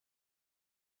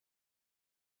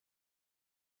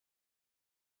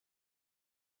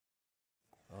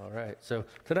All right, so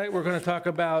tonight we're going to talk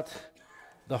about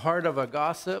the heart of a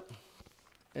gossip.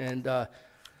 And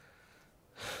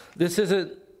this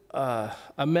isn't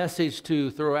a message to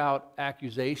throw out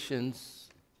accusations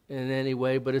in any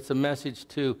way, but it's a message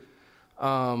to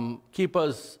keep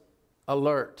us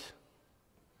alert.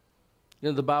 You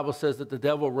know, the Bible says that the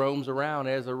devil roams around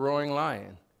as a roaring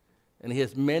lion, and he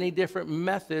has many different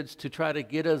methods to try to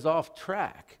get us off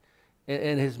track.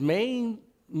 And his main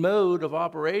mode of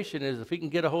operation is if he can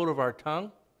get a hold of our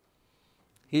tongue,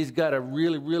 he's got a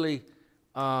really, really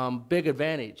big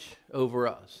advantage over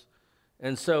us.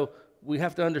 And so we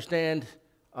have to understand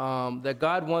that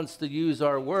God wants to use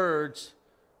our words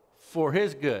for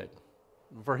his good,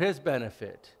 for his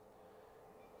benefit.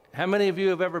 How many of you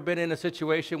have ever been in a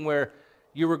situation where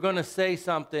you were going to say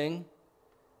something,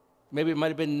 maybe it might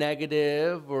have been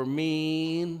negative or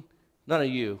mean? None of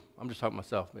you. I'm just talking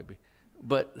myself maybe.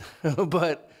 But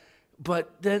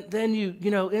then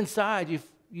you know inside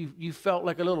you felt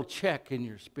like a little check in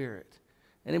your spirit.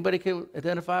 Anybody can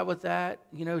identify with that?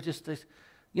 You know, just this,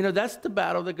 you know, that's the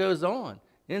battle that goes on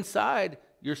inside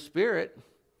your spirit.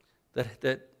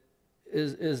 That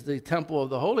is the temple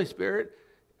of the Holy Spirit,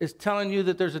 is telling you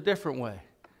that there's a different way.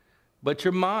 But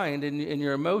your mind and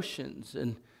your emotions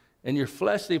and your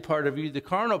fleshly part of you, the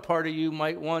carnal part of you,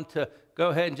 might want to go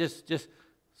ahead and just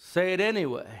say it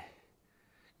anyway.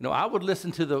 You know, I would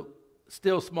listen to the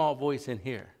still small voice in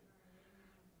here.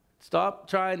 Stop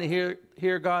trying to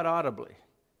hear God audibly.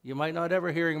 You might not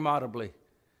ever hear him audibly.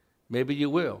 Maybe you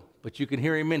will, but you can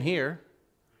hear him in here.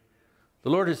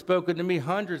 The Lord has spoken to me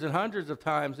hundreds and hundreds of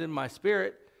times in my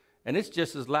spirit, and it's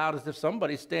just as loud as if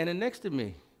somebody's standing next to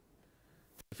me.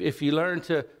 If you learn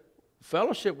to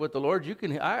fellowship with the Lord, you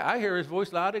can. I hear his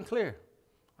voice loud and clear.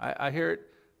 I hear it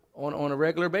on a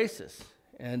regular basis,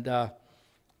 and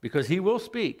because he will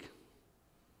speak.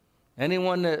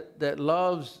 Anyone that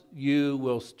loves you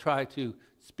will try to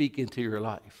speak into your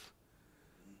life.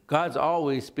 God's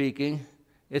always speaking.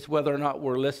 It's whether or not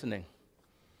we're listening.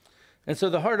 And so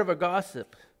the heart of a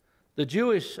gossip. The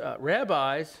Jewish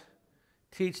rabbis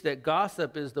teach that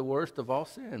gossip is the worst of all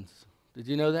sins. Did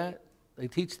you know that? They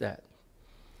teach that.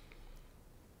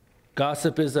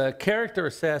 Gossip is a character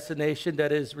assassination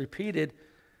that is repeated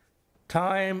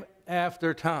time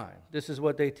after time. This is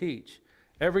what they teach.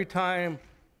 Every time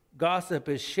gossip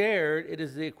is shared, it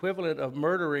is the equivalent of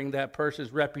murdering that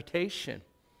person's reputation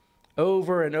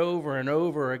over and over and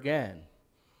over again.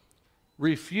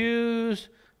 Refuse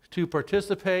to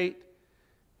participate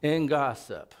in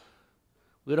gossip.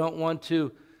 We don't want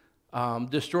to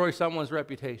destroy someone's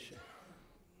reputation.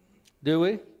 Do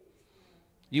we?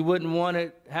 You wouldn't want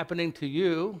it happening to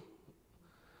you.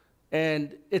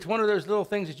 And it's one of those little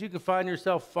things that you can find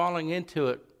yourself falling into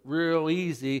it real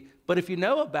easy. But if you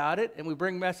know about it and we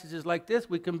bring messages like this,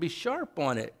 we can be sharp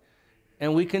on it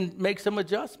and we can make some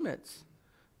adjustments.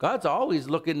 God's always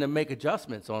looking to make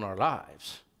adjustments on our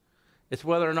lives. It's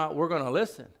whether or not we're going to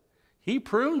listen. He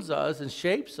prunes us and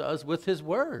shapes us with his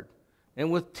word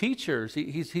and with teachers.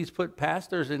 He's put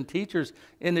pastors and teachers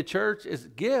in the church as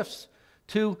gifts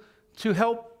to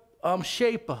help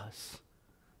shape us.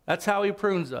 That's how he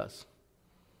prunes us.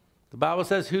 The Bible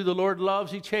says, who the Lord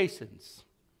loves, he chastens.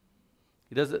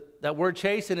 He does it. That word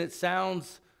chasten, it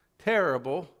sounds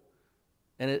terrible.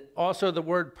 And it also the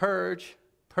word purge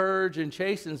and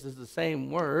chastens is the same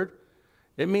word.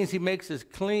 It means he makes us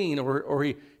clean or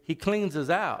he cleans us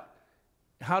out.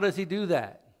 How does he do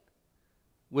that?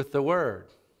 With the word.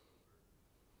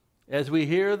 As we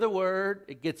hear the word,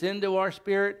 it gets into our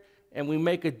spirit and we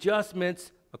make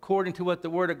adjustments according to what the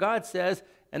word of God says,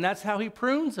 and that's how he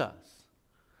prunes us.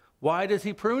 Why does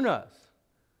he prune us?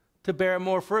 To bear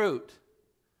more fruit.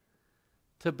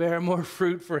 To bear more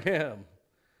fruit for him.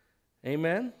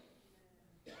 Amen?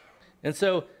 And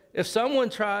so if someone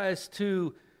tries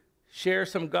to share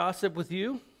some gossip with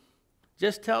you,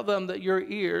 just tell them that your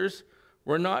ears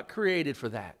were not created for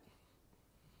that.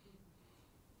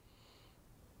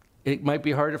 It might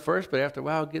be hard at first, but after a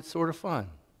while it gets sort of fun.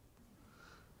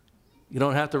 You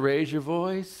don't have to raise your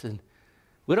voice, and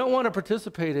we don't want to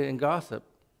participate in gossip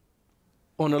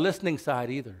on the listening side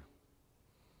either.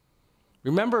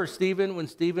 Remember Stephen, when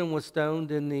Stephen was stoned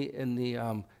in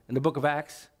the book of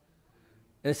Acts?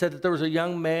 And it said that there was a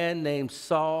young man named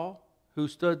Saul who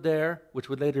stood there, which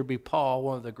would later be Paul,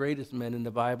 one of the greatest men in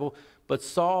the Bible. But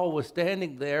Saul was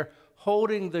standing there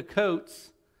holding the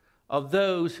coats of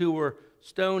those who were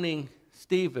stoning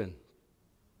Stephen.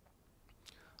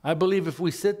 I believe if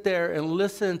we sit there and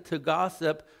listen to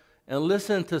gossip and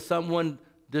listen to someone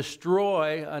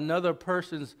destroy another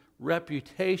person's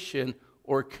reputation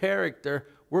or character,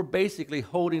 we're basically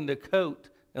holding the coat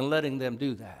and letting them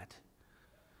do that.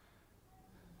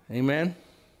 Amen?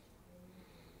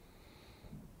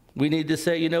 We need to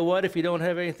say, you know what, if you don't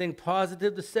have anything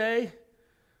positive to say,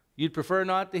 you'd prefer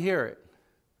not to hear it.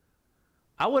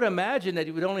 I would imagine that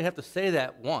you would only have to say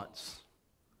that once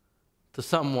to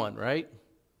someone, right?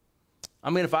 I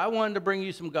mean, if I wanted to bring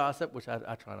you some gossip, which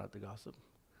I try not to gossip,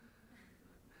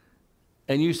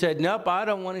 and you said, nope, I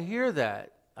don't want to hear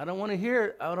that. I don't want to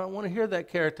hear that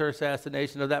character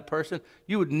assassination of that person.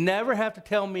 You would never have to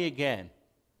tell me again.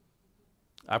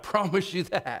 I promise you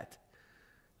that,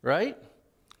 right?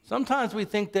 Sometimes we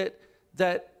think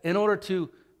that in order to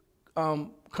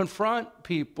confront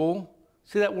people,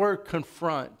 see that word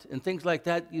confront and things like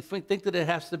that, you think that it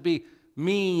has to be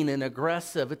mean and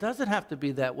aggressive. It doesn't have to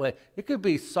be that way. It could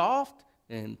be soft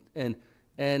and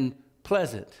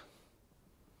pleasant.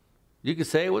 You can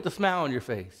say it with a smile on your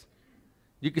face.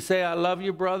 You can say, I love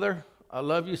you, brother. I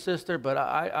love you, sister, but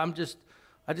I just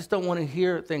don't want to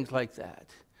hear things like that.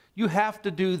 You have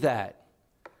to do that.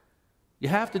 You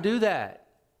have to do that.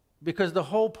 Because the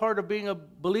whole part of being a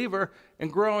believer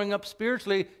and growing up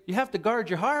spiritually, you have to guard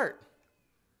your heart.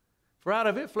 For out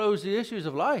of it flows the issues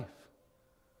of life.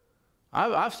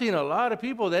 I've seen a lot of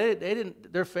people, they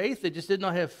just did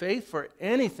not have faith for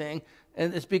anything,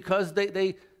 and it's because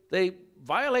they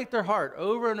violate their heart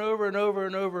over and over and over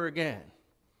and over again.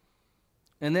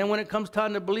 And then when it comes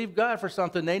time to believe God for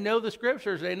something, they know the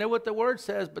scriptures, they know what the word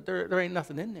says, but there ain't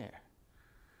nothing in there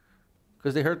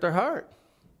because they hurt their heart.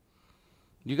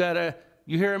 You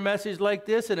hear a message like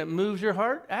this and it moves your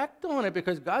heart, act on it,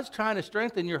 because God's trying to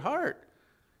strengthen your heart.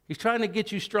 He's trying to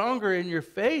get you stronger in your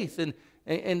faith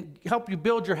and help you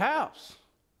build your house.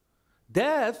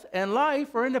 Death and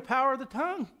life are in the power of the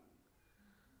tongue.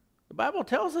 The Bible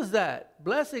tells us that.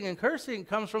 Blessing and cursing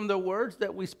comes from the words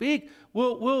that we speak.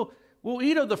 We'll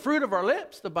eat of the fruit of our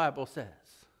lips, the Bible says.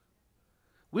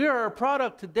 We are a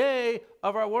product today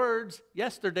of our words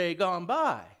yesterday gone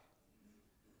by.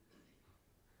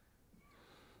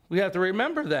 We have to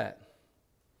remember that.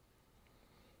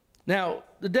 Now,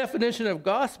 the definition of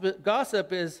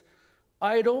gossip is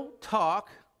idle talk,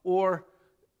 or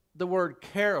the word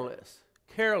careless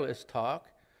talk,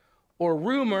 or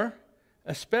rumor,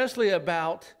 especially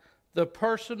about the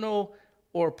personal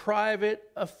or private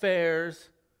affairs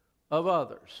of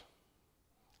others.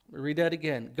 Let me read that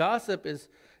again. Gossip is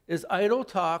idle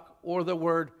talk, or the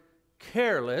word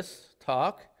careless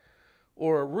talk,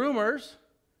 or rumors,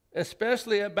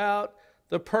 especially about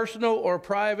the personal or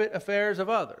private affairs of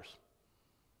others.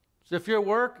 So if you're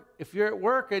at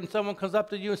work and someone comes up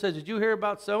to you and says, did you hear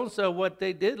about so-and-so, what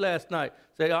they did last night?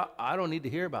 Say, I don't need to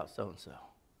hear about so-and-so.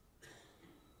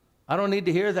 I don't need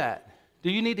to hear that.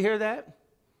 Do you need to hear that?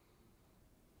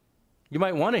 You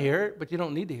might want to hear it, but you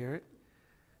don't need to hear it.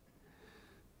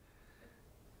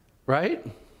 Right?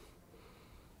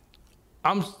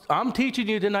 I'm teaching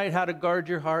you tonight how to guard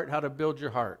your heart, how to build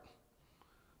your heart.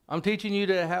 I'm teaching you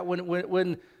to have,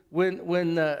 when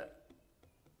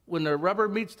the rubber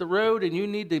meets the road and you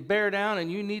need to bear down and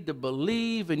you need to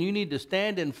believe and you need to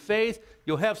stand in faith,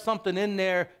 you'll have something in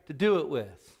there to do it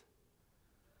with.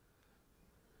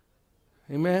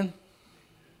 Amen?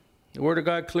 The Word of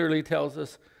God clearly tells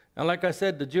us. And like I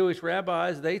said, the Jewish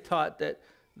rabbis, they taught that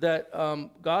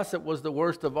gossip was the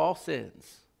worst of all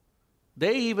sins.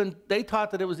 They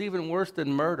taught that it was even worse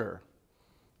than murder.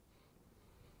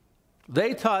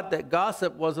 They taught that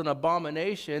gossip was an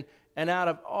abomination, and out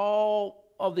of all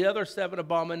of the other 7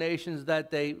 abominations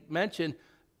that they mentioned,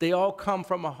 they all come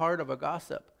from a heart of a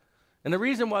gossip. And the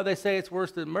reason why they say it's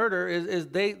worse than murder is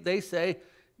they say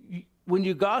when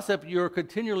you gossip, you're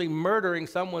continually murdering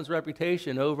someone's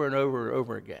reputation over and over and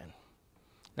over again.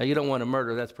 Now, you don't want to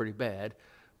murder, that's pretty bad.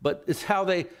 But it's how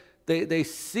they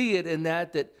see it in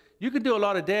that you can do a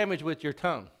lot of damage with your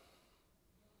tongue.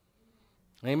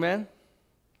 Amen?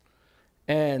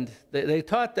 And they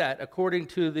taught that according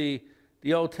to the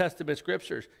Old Testament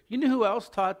scriptures. You know who else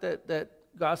taught that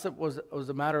gossip was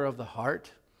a matter of the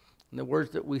heart? And the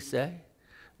words that we say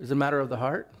is a matter of the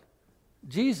heart?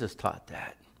 Jesus taught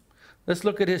that. Let's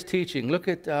look at his teaching. Look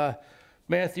at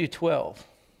Matthew 12.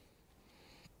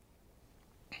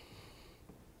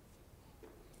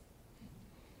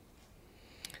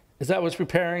 As I was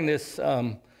preparing this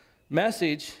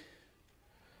message,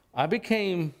 I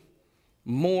became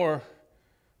more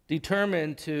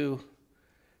determined to,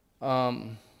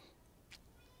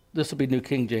 this will be New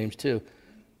King James too,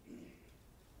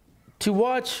 to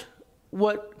watch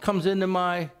what comes into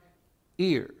my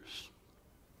ears.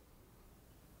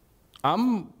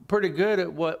 I'm pretty good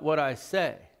at what I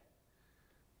say,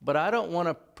 but I don't want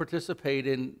to participate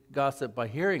in gossip by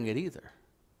hearing it either,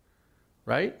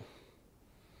 right?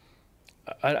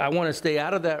 I want to stay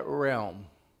out of that realm.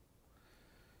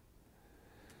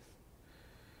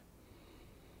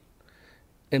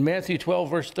 In Matthew 12,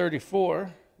 verse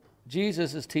 34,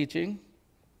 Jesus is teaching.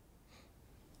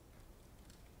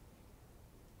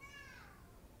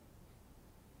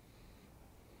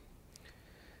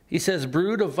 He says,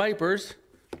 brood of vipers,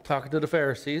 talking to the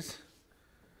Pharisees,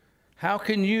 how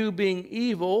can you, being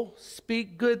evil,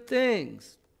 speak good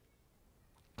things?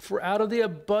 For out of the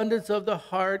abundance of the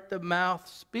heart, the mouth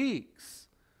speaks.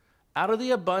 Out of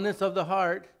the abundance of the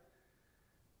heart,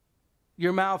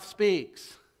 your mouth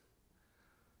speaks.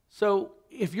 So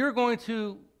if you're going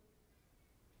to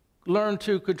learn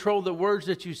to control the words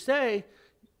that you say,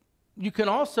 you can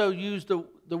also use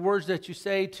the words that you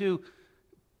say to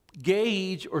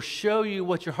gauge or show you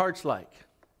what your heart's like.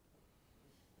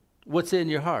 What's in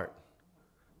your heart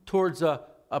towards a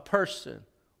person,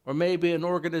 or maybe an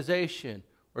organization,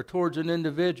 or towards an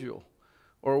individual,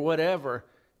 or whatever.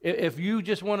 If you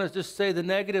just want to just say the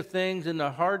negative things and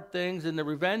the hard things and the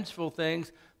revengeful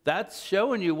things, that's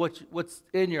showing you what's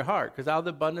in your heart. Because out of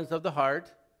the abundance of the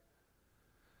heart,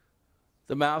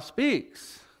 the mouth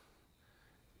speaks.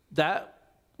 That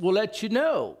will let you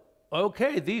know,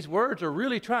 okay, these words are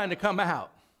really trying to come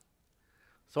out.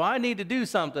 So I need to do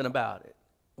something about it.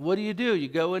 What do? You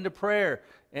go into prayer.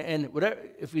 And whatever,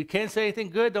 if you can't say anything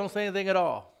good, don't say anything at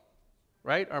all.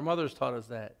 Right? Our mothers taught us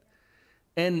that.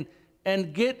 And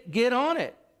get on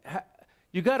it.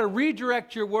 You got to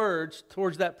redirect your words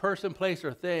towards that person, place,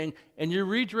 or thing, and you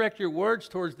redirect your words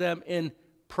towards them in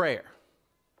prayer.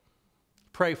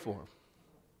 Pray for them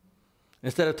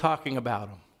instead of talking about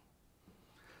them.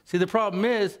 See, the problem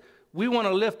is we want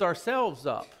to lift ourselves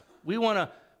up. We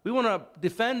want to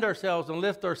defend ourselves and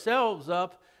lift ourselves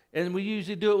up, and we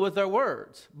usually do it with our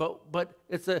words. But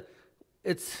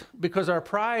it's because our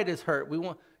pride is hurt. We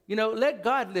want, let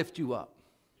God lift you up.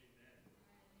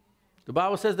 The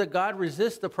Bible says that God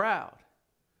resists the proud,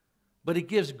 but he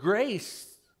gives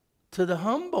grace to the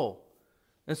humble.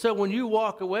 And so when you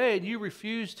walk away and you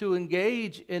refuse to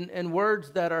engage in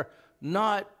words that are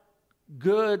not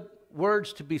good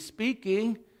words to be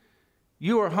speaking,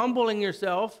 you are humbling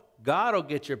yourself. God will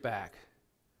get your back.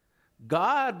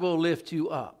 God will lift you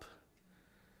up.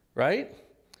 Right?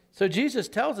 So Jesus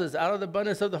tells us, out of the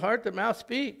abundance of the heart, the mouth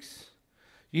speaks.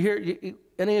 You hear,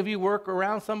 any of you work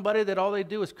around somebody that all they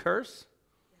do is curse?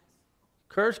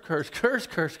 Curse, curse, curse,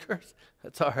 curse, curse.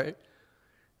 That's all right.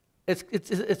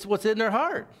 It's what's in their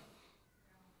heart.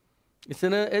 It's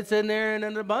in there in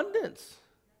an abundance.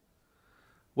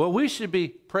 Well, we should be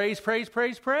praise, praise,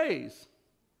 praise, praise.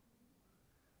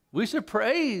 We should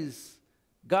praise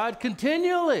God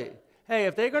continually. Hey,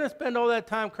 if they're going to spend all that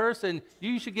time cursing,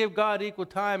 you should give God equal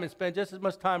time and spend just as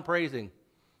much time praising.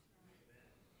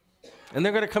 And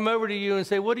they're going to come over to you and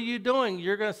say, what are you doing?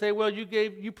 You're going to say, well,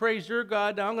 you praised your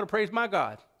God, now I'm going to praise my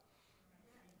God.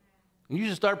 And you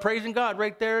should start praising God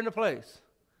right there in the place.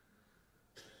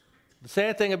 The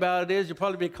sad thing about it is you'll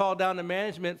probably be called down to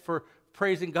management for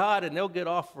praising God, and they'll get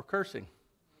off for cursing.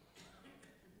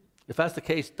 If that's the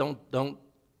case, don't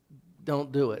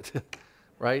do it.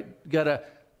 Right? You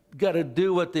gotta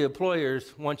do what the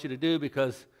employers want you to do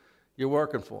because you're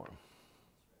working for them.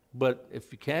 But if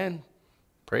you can,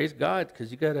 praise God,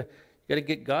 because you gotta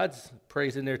get God's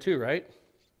praise in there too, right?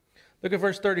 Look at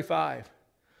verse 35.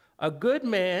 A good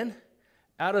man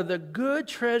out of the good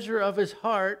treasure of his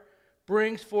heart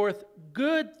brings forth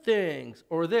good things.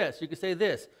 Or this, you could say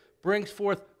this, brings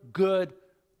forth good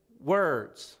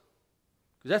words.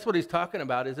 Because that's what he's talking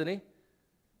about, isn't he?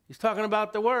 He's talking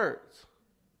about the words.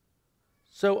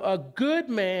 So a good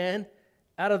man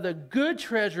out of the good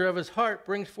treasure of his heart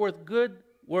brings forth good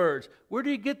words. Where do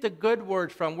you get the good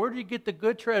words from? Where do you get the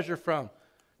good treasure from?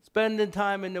 Spending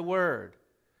time in the Word,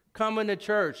 coming to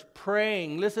church,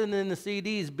 praying, listening to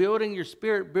CDs, building your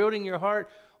spirit, building your heart,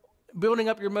 building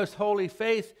up your most holy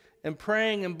faith, and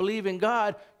praying and believing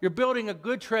God. You're building a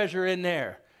good treasure in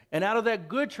there. And out of that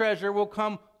good treasure will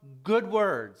come good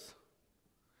words.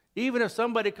 Even if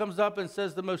somebody comes up and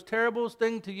says the most terrible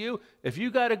thing to you, if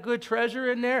you got a good treasure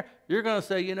in there, you're going to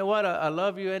say, you know what, I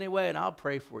love you anyway, and I'll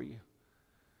pray for you.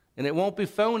 And it won't be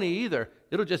phony either.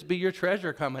 It'll just be your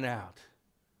treasure coming out.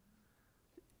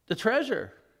 The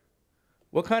treasure.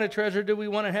 What kind of treasure do we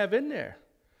want to have in there?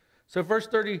 So verse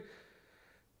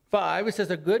 35, it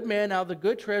says, a good man out of the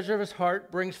good treasure of his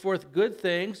heart brings forth good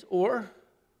things, or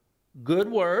good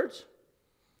words.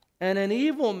 And an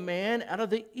evil man out of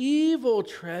the evil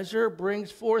treasure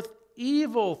brings forth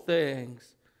evil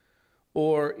things,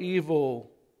 or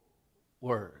evil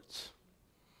words.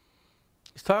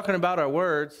 He's talking about our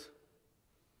words.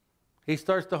 He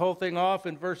starts the whole thing off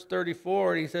in verse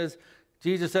 34. And he says,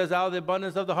 Jesus says, out of the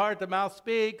abundance of the heart, the mouth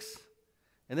speaks.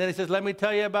 And then he says, let me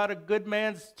tell you about a good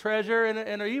man's treasure and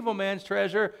an evil man's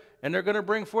treasure. And they're going to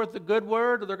bring forth the good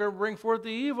word, or they're going to bring forth the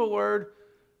evil word.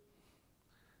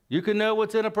 You can know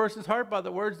what's in a person's heart by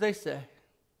the words they say.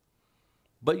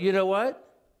 But you know what?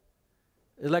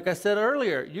 Like I said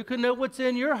earlier, you can know what's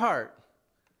in your heart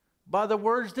by the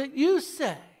words that you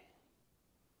say.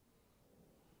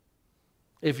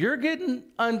 If you're getting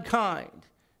unkind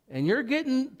and you're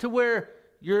getting to where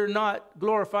you're not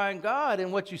glorifying God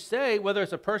in what you say, whether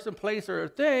it's a person, place, or a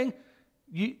thing,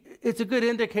 it's a good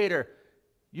indicator.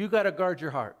 You got to guard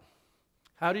your heart.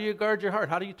 How do you guard your heart?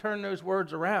 How do you turn those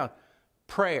words around?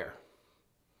 Prayer.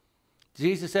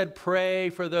 Jesus said, pray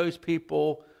for those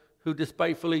people who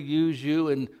despitefully use you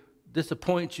and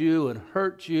disappoint you and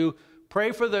hurt you.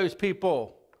 Pray for those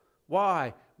people.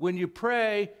 Why? When you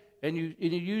pray and you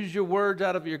use your words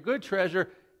out of your good treasure,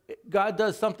 God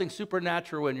does something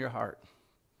supernatural in your heart.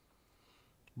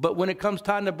 But when it comes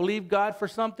time to believe God for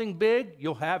something big,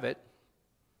 you'll have it.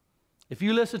 If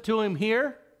you listen to him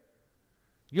here,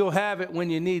 you'll have it when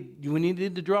you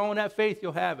need to draw on that faith,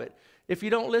 you'll have it. If you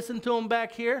don't listen to him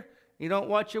back here, you don't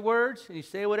watch your words, and you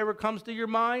say whatever comes to your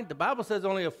mind, the Bible says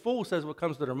only a fool says what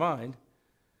comes to their mind.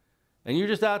 And you're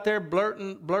just out there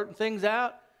blurting things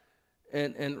out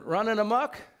and running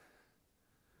amok,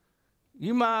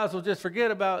 you might as well just forget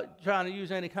about trying to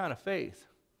use any kind of faith.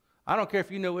 I don't care if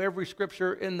you know every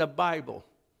scripture in the Bible.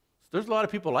 There's a lot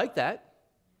of people like that.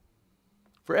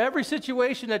 For every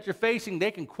situation that you're facing,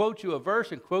 they can quote you a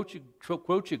verse and quote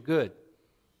you good.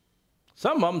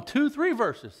 Some of them 2, 3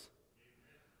 verses.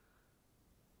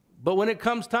 But when it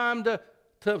comes time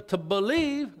to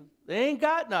believe, they ain't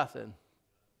got nothing.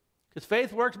 Because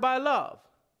faith works by love.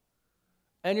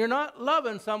 And you're not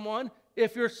loving someone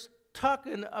if you're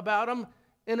talking about them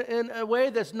in a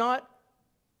way that's not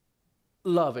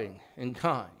loving and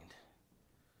kind.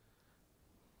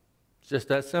 It's just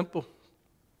that simple.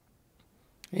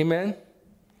 Amen.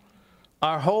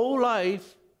 Our whole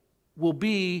life will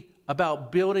be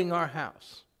about building our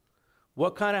house.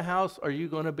 What kind of house are you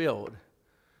going to build?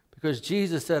 Because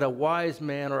Jesus said a wise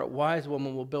man or a wise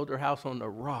woman will build their house on the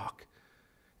rock.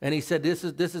 And he said, this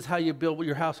is how you build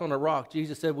your house on a rock.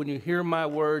 Jesus said, when you hear my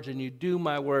words and you do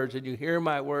my words and you hear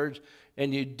my words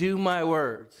and you do my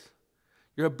words,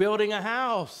 you're building a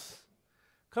house.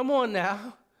 Come on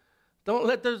now. Don't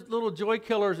let those little joy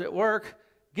killers at work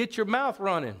get your mouth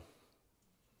running.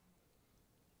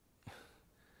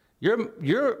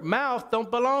 Your mouth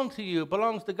don't belong to you. It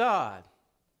belongs to God.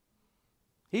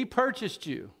 He purchased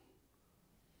you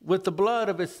with the blood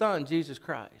of his son, Jesus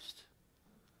Christ.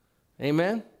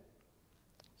 Amen?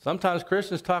 Sometimes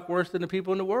Christians talk worse than the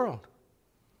people in the world.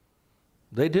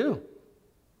 They do.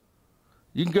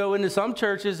 You can go into some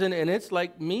churches and it's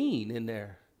like mean in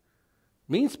there.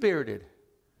 Mean-spirited.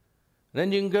 And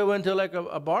then you can go into like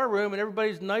a bar room and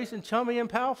everybody's nice and chummy and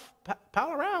pal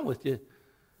around with you.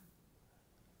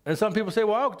 And some people say,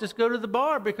 well, I'll just go to the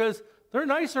bar because they're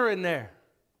nicer in there.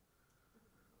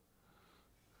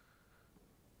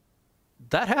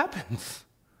 That happens.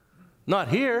 Not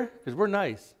here, because we're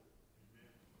nice.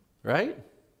 Right?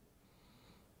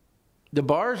 The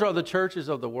bars are the churches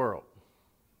of the world.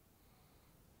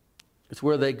 It's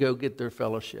where they go get their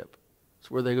fellowship. It's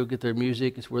where they go get their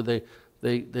music. It's where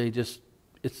they just,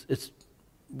 it's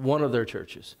one of their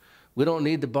churches. We don't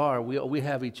need the bar. We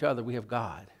have each other. We have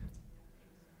God.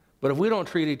 But if we don't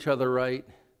treat each other right,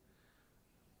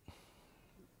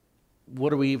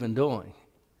 what are we even doing?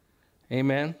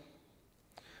 Amen?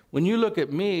 When you look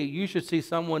at me, you should see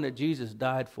someone that Jesus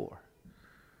died for.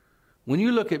 When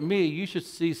you look at me, you should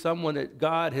see someone that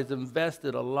God has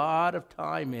invested a lot of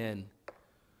time in,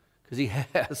 because he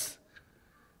has.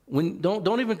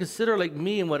 Don't even consider like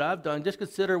me and what I've done. Just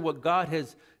consider what God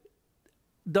has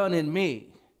done in me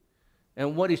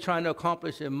and what he's trying to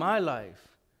accomplish in my life,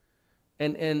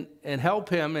 and help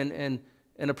him and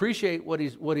appreciate what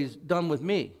he's done with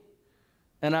me.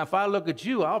 And if I look at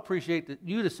you, I'll appreciate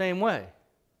you the same way.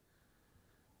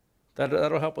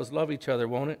 That'll help us love each other,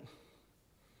 won't it?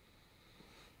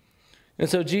 And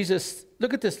so Jesus,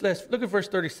 look at this. Look at verse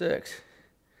 36.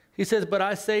 He says, but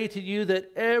I say to you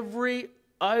that every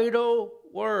idle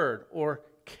word or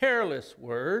careless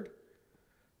word,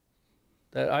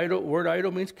 that word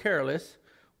idle means careless,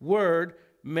 word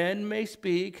men may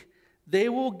speak, they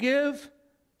will give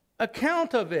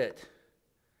account of it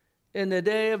in the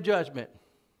day of judgment.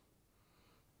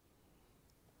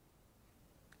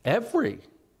 Every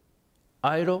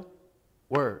idle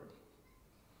word.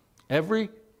 Every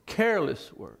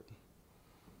careless word.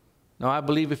 Now, I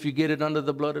believe if you get it under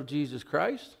the blood of Jesus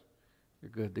Christ,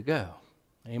 you're good to go.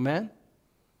 Amen?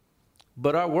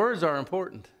 But our words are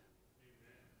important.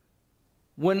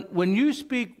 When you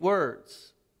speak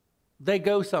words, they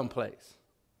go someplace.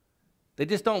 They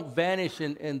just don't vanish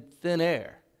in thin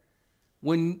air.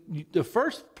 The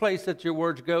first place that your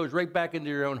words go is right back into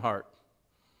your own heart.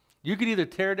 You can either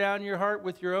tear down your heart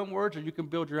with your own words, or you can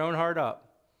build your own heart up.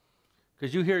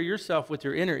 Because you hear yourself with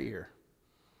your inner ear.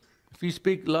 If you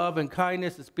speak love and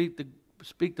kindness and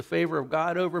speak the favor of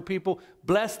God over people,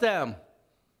 bless them.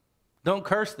 Don't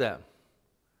curse them.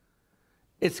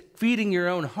 It's feeding your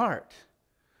own heart.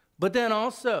 But then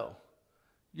also,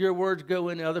 your words go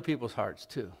into other people's hearts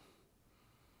too.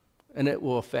 And it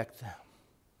will affect them.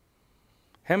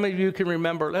 How many of you can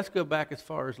remember, let's go back as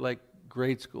far as like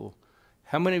grade school.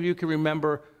 How many of you can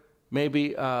remember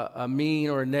maybe a mean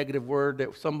or a negative word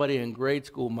that somebody in grade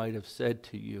school might have said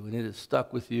to you, and it has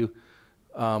stuck with you?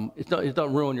 It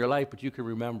doesn't ruin your life, but you can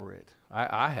remember it.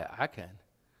 I can.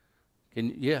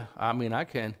 I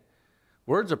can.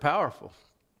 Words are powerful.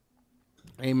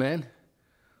 Amen.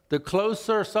 The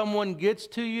closer someone gets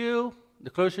to you, the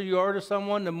closer you are to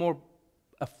someone, the more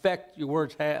effect your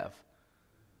words have.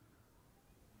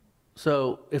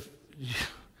 So if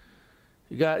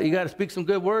you got to speak some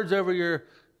good words over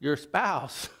your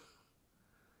spouse,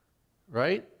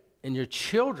 right? And your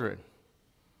children.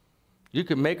 You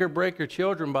can make or break your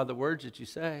children by the words that you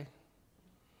say.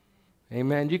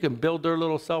 Amen. You can build their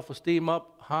little self-esteem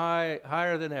up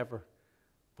higher than ever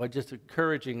by just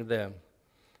encouraging them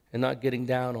and not getting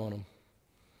down on them.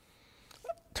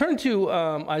 Turn to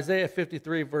Isaiah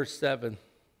 53, verse 7.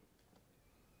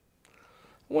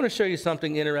 I want to show you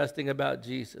something interesting about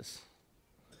Jesus.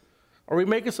 Are we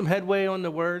making some headway on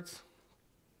the words?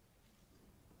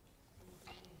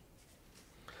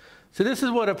 So this is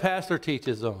what a pastor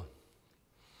teaches on.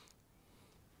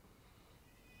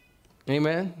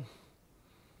 Amen?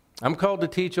 I'm called to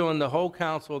teach on the whole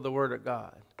counsel of the Word of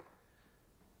God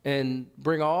and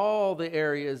bring all the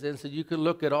areas in so you can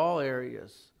look at all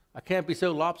areas. I can't be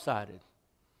so lopsided.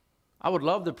 I would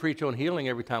love to preach on healing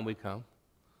every time we come.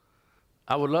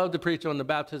 I would love to preach on the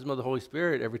baptism of the Holy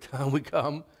Spirit every time we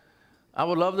come. I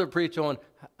would love to preach on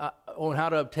how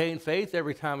to obtain faith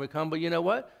every time we come. But you know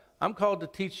what? I'm called to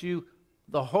teach you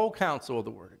the whole counsel of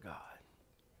the Word of God.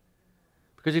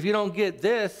 Because if you don't get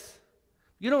this,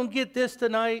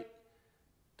 tonight,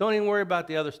 don't even worry about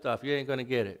the other stuff. You ain't going to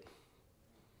get it.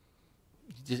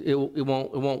 It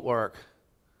won't work.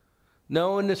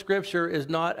 Knowing the Scripture is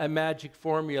not a magic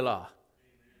formula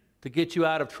to get you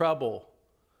out of trouble.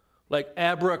 Like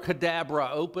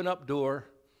abracadabra, open up door.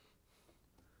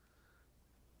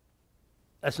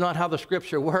 That's not how the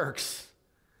Scripture works.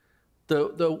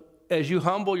 As you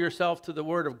humble yourself to the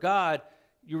Word of God,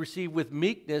 you receive with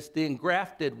meekness the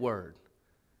engrafted Word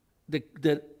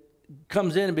that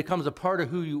comes in and becomes a part of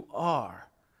who you are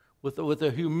with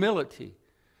a humility.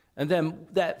 And then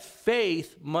that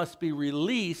faith must be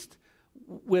released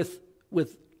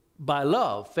by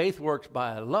love. Faith works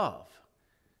by love.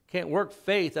 Can't work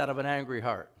faith out of an angry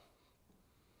heart.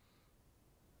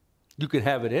 You could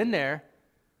have it in there.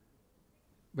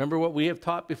 Remember what we have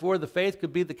taught before? The faith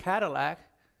could be the Cadillac,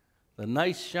 the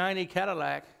nice, shiny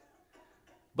Cadillac,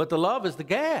 but the love is the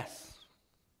gas.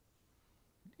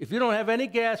 If you don't have any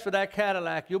gas for that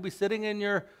Cadillac, you'll be sitting in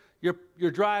your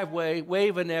driveway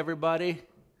waving to everybody,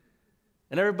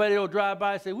 and everybody will drive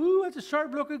by and say, "Woo, that's a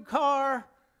sharp-looking car,"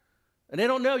 and they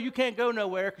don't know you can't go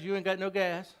nowhere because you ain't got no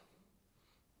gas.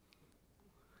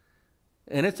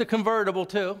 And it's a convertible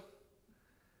too.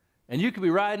 And you could be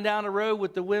riding down the road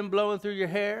with the wind blowing through your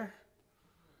hair.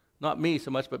 Not me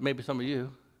so much, but maybe some of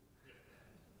you.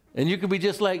 And you could be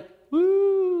just like,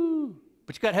 woo,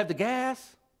 but you got to have the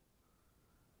gas.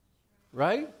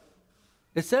 Right?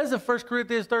 It says in 1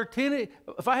 Corinthians 13,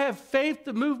 if I have faith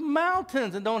to move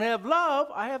mountains and don't have love,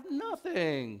 I have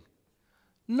nothing.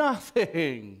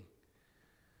 Nothing.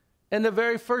 And the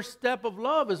very first step of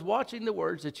love is watching the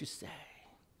words that you say.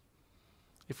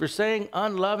 If you're saying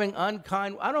unloving,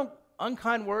 unkind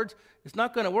words, it's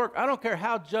not going to work. I don't care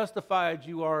how justified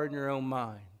you are in your own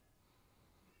mind.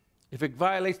 If it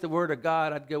violates the Word of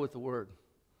God, I'd go with the Word.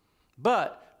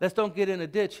 But let's don't get in a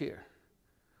ditch here.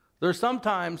 There's some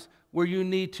times where you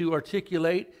need to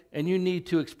articulate and you need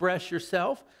to express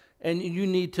yourself, and you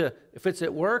need to, if it's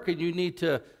at work, and you need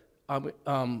to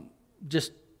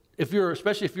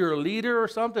especially if you're a leader or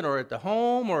something, or at the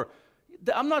home, or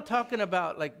I'm not talking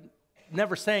about like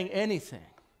never saying anything.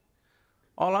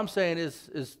 All I'm saying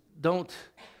is don't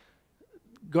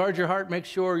guard your heart. Make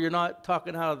sure you're not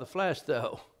talking out of the flesh,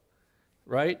 though.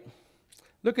 Right?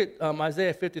 Look at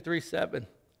Isaiah 53:7.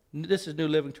 This is New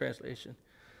Living Translation.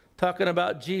 Talking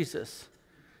about Jesus.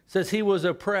 It says he was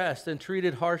oppressed and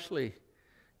treated harshly,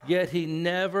 yet he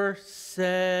never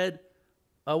said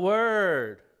a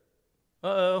word.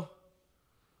 Uh-oh.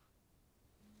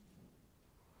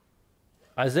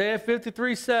 Isaiah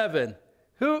 53:7.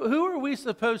 Who are we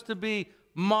supposed to be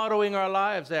modeling our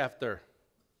lives after?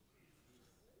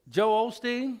 Joel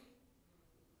Osteen?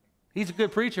 He's a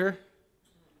good preacher.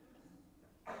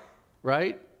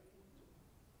 Right?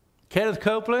 Kenneth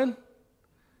Copeland?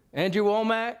 Andrew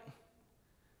Womack?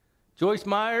 Joyce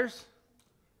Myers?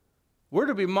 We're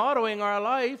to be modeling our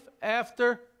life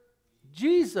after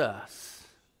Jesus.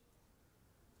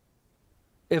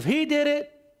 If he did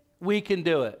it, we can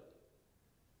do it.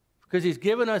 Because he's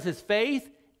given us his faith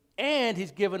and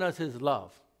he's given us his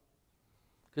love.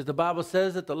 Because the Bible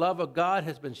says that the love of God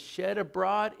has been shed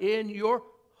abroad in your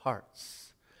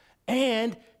hearts.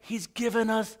 And he's given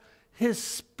us his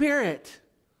Spirit.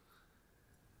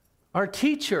 Our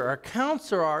teacher, our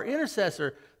counselor, our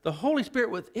intercessor, the Holy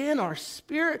Spirit within our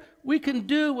spirit, we can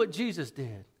do what Jesus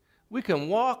did. We can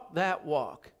walk that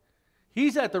walk.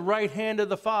 He's at the right hand of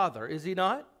the Father, is he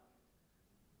not?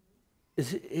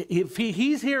 If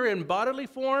he's here in bodily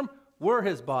form, we're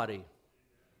his body.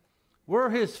 We're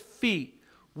his feet.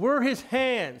 We're his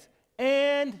hands.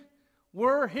 And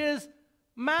we're his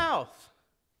mouth.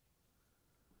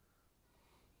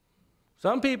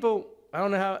 Some people, I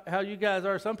don't know how you guys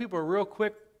are, some people are real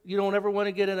quick. You don't ever want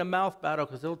to get in a mouth battle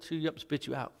because they'll chew you up and spit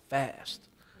you out fast.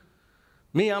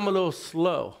 Me, I'm a little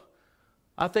slow.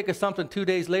 I think of something 2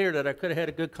 days later that I could have had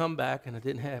a good comeback and I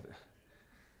didn't have it.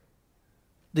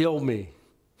 The old me.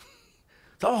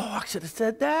 Oh, I should have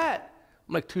said that.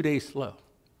 I'm like 2 days slow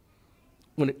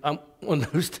I'm on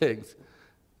those things.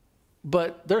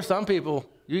 But there's some people,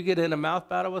 you get in a mouth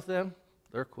battle with them,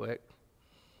 they're quick.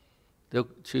 They'll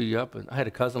chew you up. And I had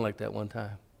a cousin like that one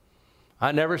time.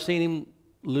 I never seen him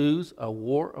lose a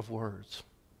war of words.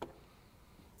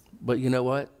 But you know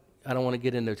what? I don't want to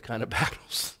get in those kind of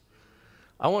battles.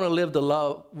 I want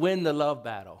to win the love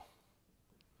battle.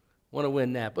 I want to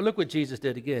win that. But look what Jesus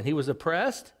did again. He was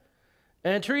oppressed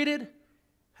and treated,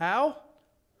 how?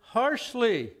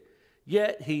 Harshly.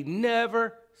 Yet he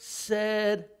never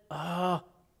said a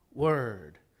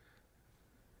word.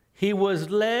 He was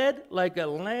led like a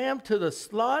lamb to the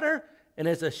slaughter, and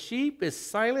as a sheep is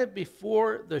silent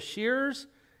before the shearers,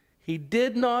 he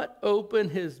did not open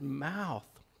his mouth.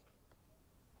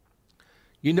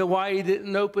 You know why he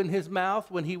didn't open his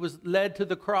mouth when he was led to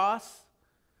the cross?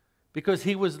 Because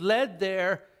he was led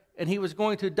there, and he was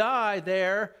going to die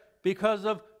there because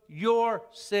of your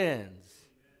sins.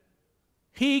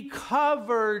 He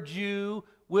covered you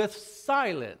with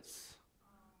silence.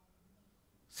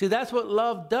 See, that's what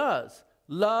love does.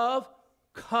 Love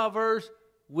covers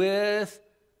with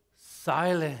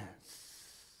silence.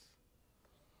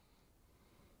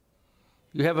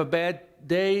 You have a bad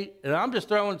day, and I'm just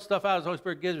throwing stuff out as the Holy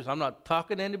Spirit gives me. So I'm not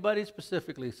talking to anybody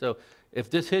specifically. So if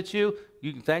this hits you,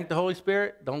 you can thank the Holy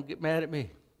Spirit. Don't get mad at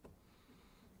me.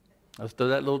 Let's throw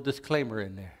that little disclaimer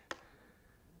in there.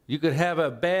 You could have a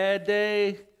bad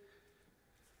day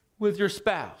with your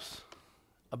spouse,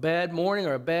 a bad morning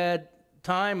or a bad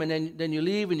time, and then you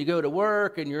leave and you go to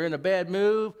work and you're in a bad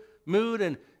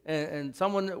mood and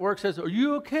someone at work says, "Are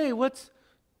you okay? What's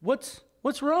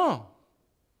wrong?"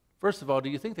 First of all, do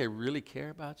you think they really care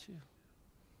about you?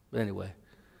 But anyway,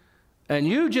 and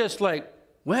you just like,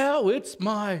 well, it's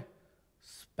my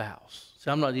spouse. See,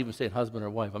 I'm not even saying husband or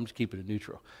wife. I'm just keeping it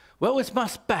neutral. Well, it's my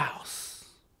spouse.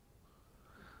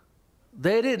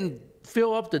 They didn't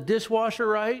fill up the dishwasher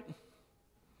right.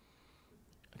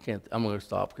 I'm going to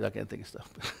stop because I can't think of stuff.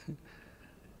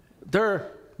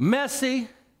 They're messy.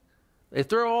 They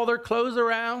throw all their clothes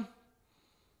around.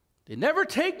 They never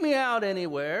take me out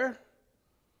anywhere.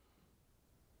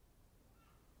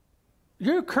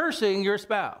 You're cursing your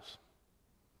spouse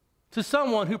to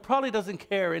someone who probably doesn't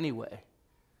care anyway.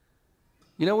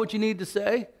 You know what you need to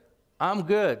say? I'm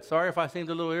good. Sorry if I seemed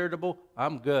a little irritable.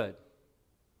 I'm good.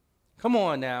 Come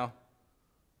on now.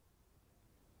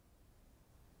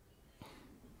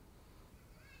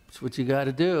 That's what you got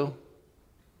to do.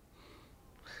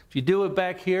 If you do it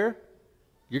back here,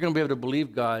 you're going to be able to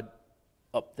believe God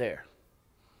up there.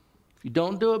 If you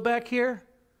don't do it back here,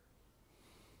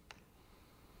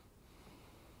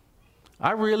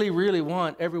 I really, really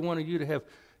want every one of you to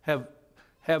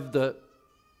have the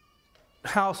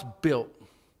house built.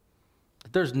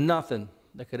 There's nothing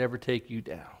that could ever take you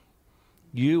down,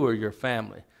 you or your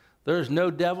family. There's no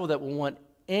devil that will want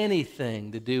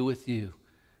anything to do with you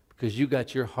because you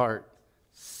got your heart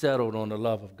settled on the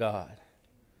love of God.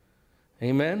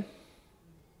 Amen?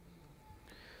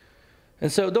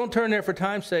 And so don't turn there for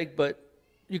time's sake, but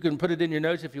you can put it in your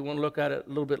notes if you want to look at it a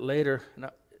little bit later. Now,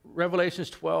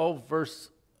 Revelations 12, verse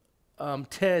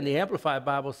 10, the Amplified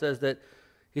Bible says that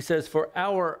He says, for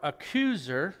our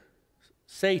accuser,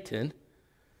 Satan,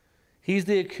 he's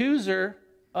the accuser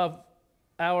of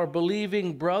our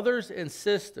believing brothers and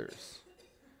sisters.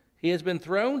 He has been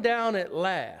thrown down at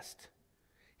last.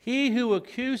 He who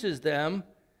accuses them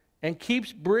and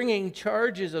keeps bringing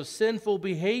charges of sinful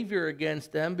behavior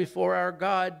against them before our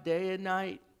God day and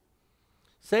night.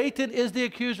 Satan is the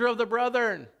accuser of the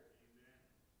brethren.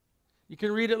 You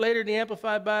can read it later in the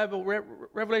Amplified Bible,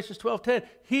 Revelations 12:10.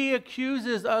 He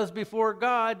accuses us before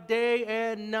God day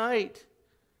and night.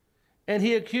 And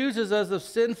he accuses us of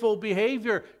sinful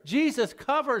behavior. Jesus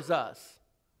covers us.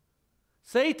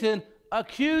 Satan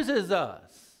accuses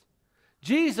us.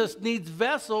 Jesus needs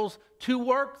vessels to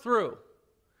work through.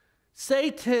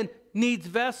 Satan needs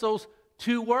vessels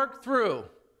to work through.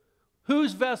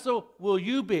 Whose vessel will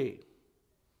you be?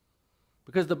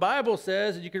 Because the Bible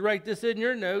says, and you can write this in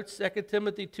your notes, 2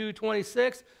 Timothy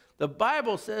 2:26, the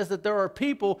Bible says that there are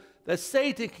people that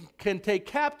Satan can take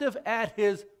captive at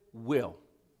his will.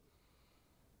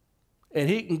 And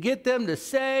he can get them to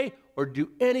say or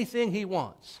do anything he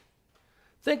wants.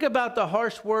 Think about the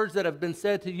harsh words that have been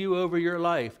said to you over your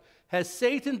life. Has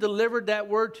Satan delivered that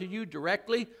word to you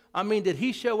directly? I mean, did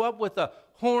he show up with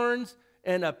horns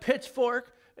and a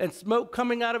pitchfork and smoke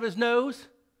coming out of his nose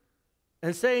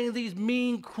and saying these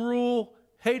mean, cruel,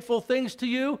 hateful things to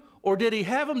you? Or did he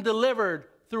have them delivered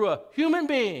through a human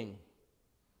being?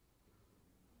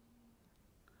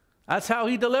 That's how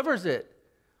he delivers it.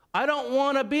 I don't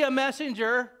want to be a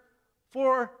messenger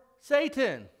for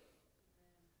Satan.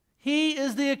 He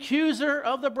is the accuser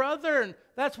of the brethren.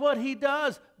 That's what he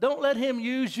does. Don't let him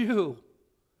use you.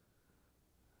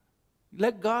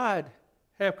 Let God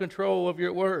have control of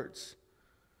your words.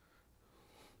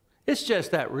 It's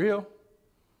just that real.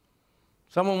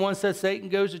 Someone once said Satan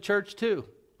goes to church too.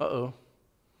 Uh-oh.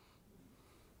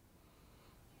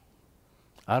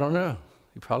 I don't know.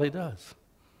 He probably does.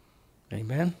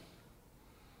 Amen.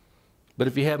 But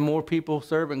if you have more people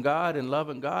serving God and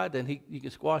loving God, then you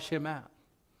can squash him out.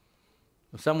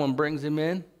 If someone brings him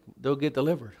in, they'll get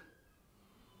delivered.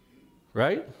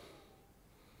 Right?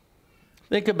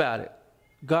 Think about it.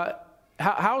 God,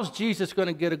 how's Jesus going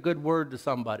to get a good word to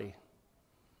somebody?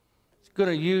 He's going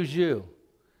to use you.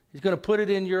 He's going to put it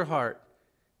in your heart.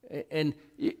 And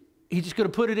he's just going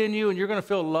to put it in you, and you're going to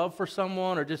feel love for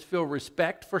someone, or just feel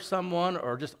respect for someone,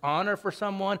 or just honor for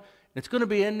someone. It's going to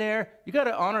be in there. You got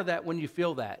to honor that when you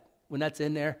feel that, when that's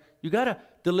in there. You got to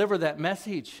deliver that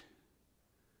message.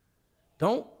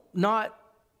 Don't not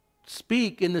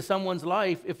speak into someone's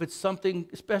life if it's something,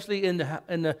 especially in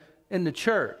the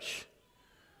church.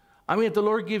 I mean, if the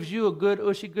Lord gives you a good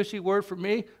ushy-gushy word for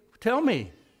me, tell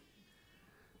me.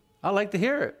 I'd like to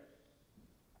hear it.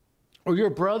 Or your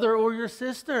brother or your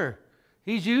sister.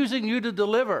 He's using you to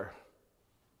deliver.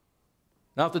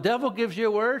 Now, if the devil gives you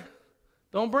a word,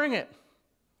 don't bring it.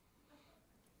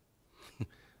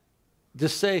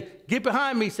 Just say, get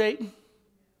behind me, Satan.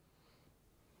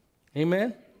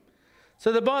 Amen?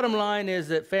 So the bottom line is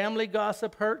that family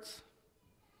gossip hurts.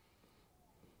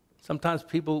 Sometimes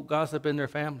people gossip in their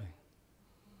family.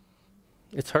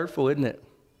 It's hurtful, isn't it?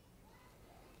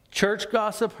 Church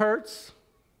gossip hurts.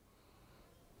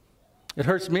 It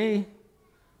hurts me.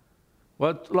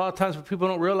 Well, a lot of times people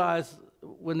don't realize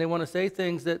when they want to say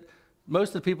things that most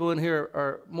of the people in here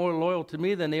are more loyal to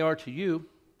me than they are to you.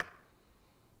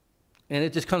 And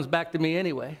it just comes back to me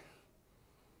anyway.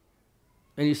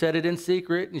 And you said it in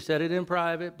secret, and you said it in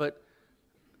private, but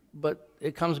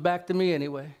it comes back to me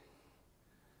anyway.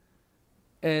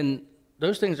 And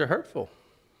those things are hurtful.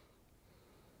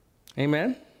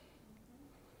 Amen?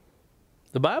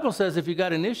 The Bible says if you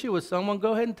got an issue with someone,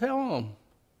 go ahead and tell them.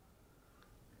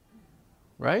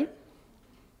 Right?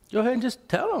 Go ahead and just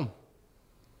tell them.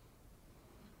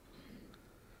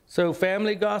 So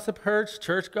family gossip hurts,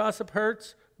 church gossip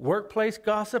hurts, workplace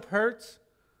gossip hurts.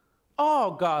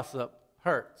 All gossip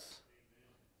hurts,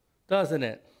 doesn't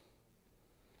it?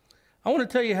 I want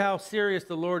to tell you how serious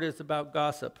the Lord is about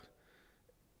gossip.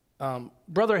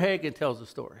 Brother Hagin tells a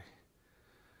story.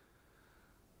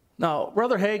 Now,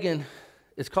 Brother Hagin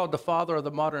is called the father of the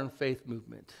modern faith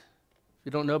movement. If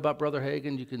you don't know about Brother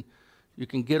Hagin, you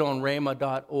can get on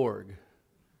rhema.org.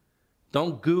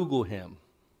 Don't Google him,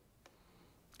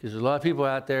 because there's a lot of people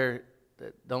out there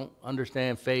that don't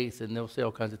understand faith, and they'll say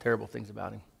all kinds of terrible things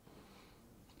about him.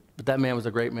 But that man was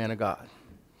a great man of God.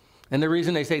 And the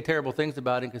reason they say terrible things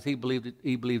about him because he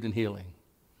believed in healing.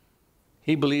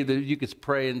 He believed that you could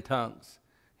pray in tongues.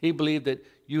 He believed that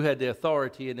you had the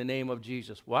authority in the name of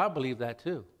Jesus. Well, I believe that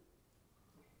too,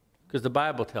 because the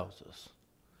Bible tells us.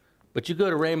 But you go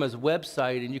to Rhema's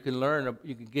website and you can learn,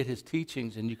 you can get his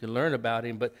teachings and you can learn about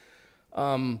him. But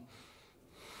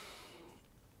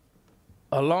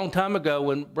A long time ago,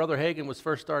 when Brother Hagin was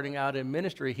first starting out in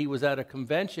ministry, he was at a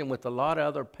convention with a lot of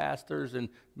other pastors and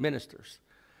ministers,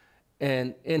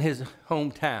 and in his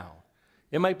hometown.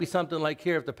 It might be something like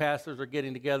here if the pastors are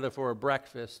getting together for a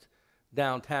breakfast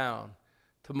downtown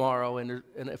tomorrow, and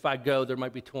if I go, there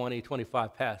might be 20,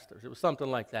 25 pastors. It was something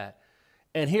like that.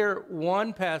 And here,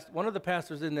 one of the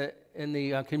pastors in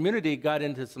the community got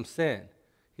into some sin.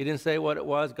 He didn't say what it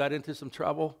was, got into some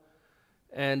trouble.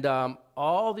 And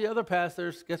all the other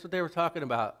pastors, guess what they were talking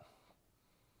about?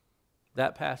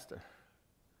 That pastor.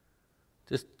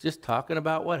 Just talking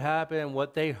about what happened,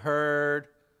 what they heard.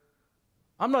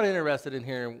 I'm not interested in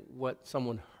hearing what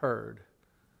someone heard.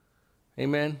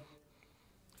 Amen?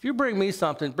 If you bring me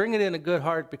something, bring it in a good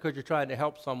heart because you're trying to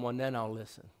help someone, then I'll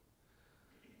listen.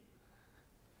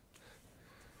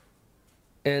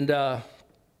 And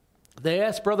they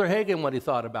asked Brother Hagin what he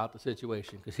thought about the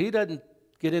situation, because he doesn't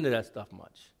get into that stuff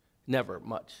much, never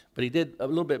much. But he did a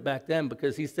little bit back then,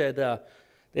 because he said,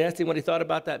 they asked him what he thought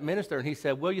about that minister, and he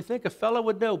said, well, you think a fellow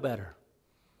would know better.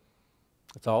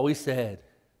 That's all he said.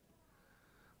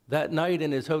 That night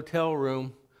in his hotel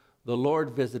room, the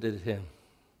Lord visited him,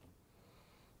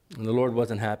 and the Lord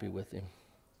wasn't happy with him.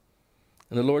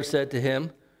 And the Lord said to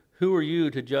him, who are you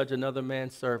to judge another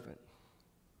man's servant?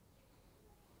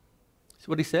 That's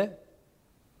what he said.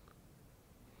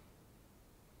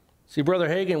 See, Brother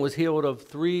Hagin was healed of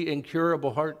 3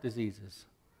 incurable heart diseases.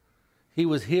 He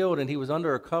was healed and he was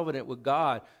under a covenant with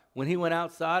God. When he went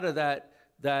outside of that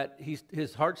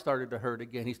his heart started to hurt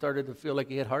again. He started to feel like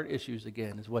he had heart issues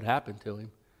again, is what happened to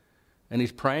him. And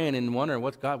he's praying and wondering,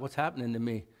 what's happening to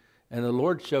me? And the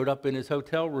Lord showed up in his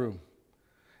hotel room.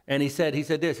 And he said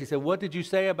this, what did you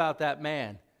say about that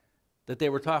man that they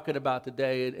were talking about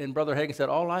today? And Brother Hagin said,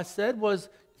 all I said was,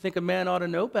 you think a man ought to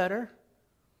know better.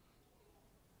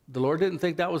 The Lord didn't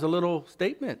think that was a little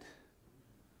statement.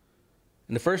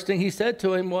 And the first thing he said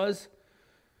to him was,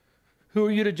 who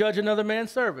are you to judge another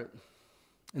man's servant?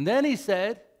 And then he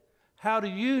said, how do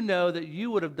you know that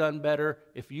you would have done better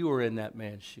if you were in that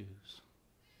man's shoes?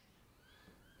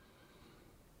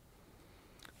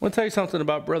 I want to tell you something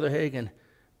about Brother Hagin.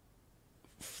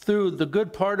 Through the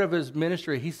good part of his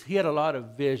ministry, he had a lot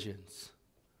of visions,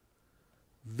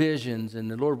 and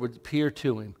the Lord would appear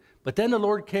to him. But then the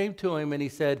Lord came to him and he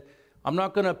said, I'm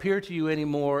not going to appear to you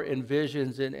anymore in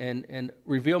visions and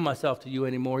reveal myself to you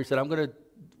anymore. He said, I'm going to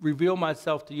reveal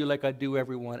myself to you like I do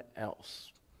everyone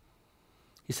else.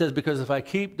 He says, because if I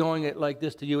keep doing it like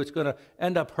this to you, it's going to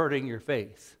end up hurting your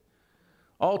faith.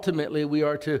 Ultimately, we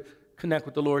are to connect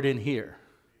with the Lord in here.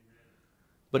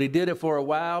 But he did it for a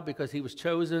while because he was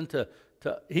chosen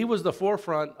he was the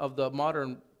forefront of the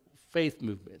modern faith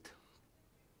movement.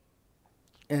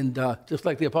 And just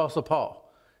like the Apostle Paul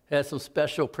had some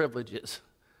special privileges.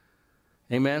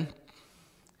 Amen?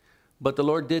 But the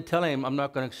Lord did tell him, I'm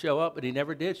not going to show up, but he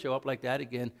never did show up like that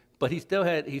again. But he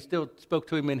still spoke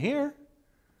to him in here,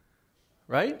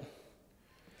 right?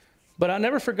 But I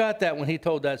never forgot that when he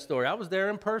told that story. I was there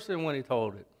in person when he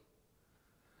told it.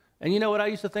 And you know what I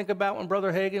used to think about when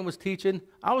Brother Hagin was teaching?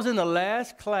 I was in the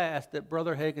last class that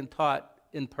Brother Hagin taught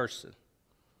in person.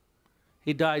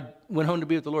 He went home to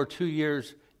be with the Lord 2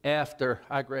 years after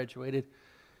I graduated.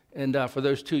 And for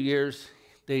those 2 years,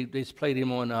 they played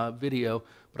him on video.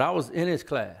 But I was in his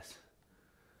class.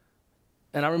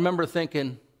 And I remember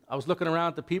thinking, I was looking around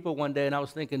at the people one day, and I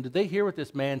was thinking, did they hear what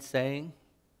this man's saying?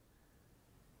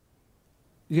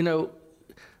 You know,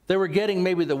 they were getting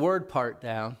maybe the word part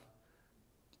down.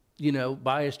 You know,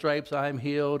 by his stripes I am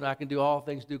healed. I can do all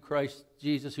things through Christ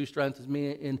Jesus who strengthens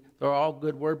me. And they're all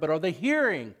good words. But are they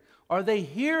hearing? Are they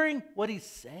hearing what he's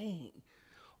saying?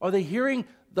 Are they hearing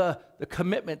the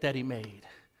commitment that he made?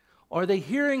 Are they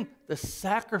hearing the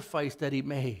sacrifice that he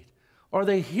made? Are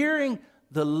they hearing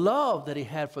the love that he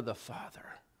had for the Father?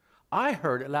 I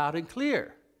heard it loud and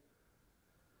clear.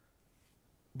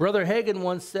 Brother Hagin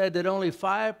once said that only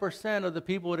 5% of the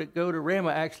people that go to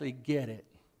Rhema actually get it.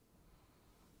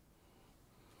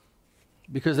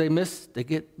 Because they miss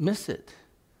it.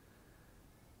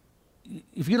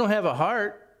 If you don't have a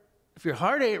heart, if your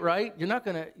heart ain't right, you're not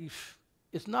gonna.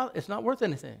 It's not worth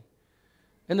anything.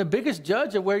 And the biggest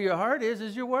judge of where your heart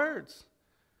is your words.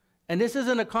 And this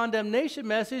isn't a condemnation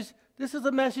message. This is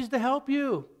a message to help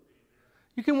you.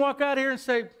 You can walk out here and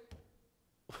say,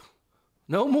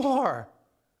 no more.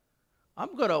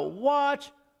 I'm going to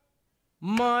watch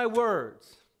my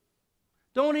words.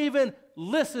 Don't even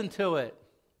listen to it.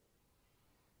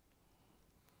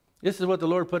 This is what the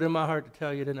Lord put in my heart to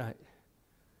tell you tonight.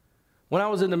 When I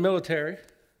was in the military,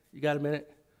 you got a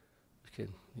minute? Just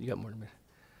kidding. You got more than a minute.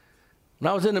 When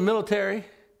I was in the military,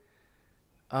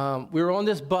 we were on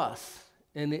this bus,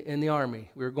 in the Army.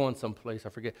 We were going someplace, I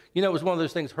forget. You know, it was one of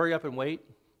those things, hurry up and wait.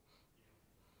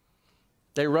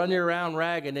 They run you around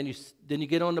ragged, and then you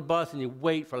get on the bus and you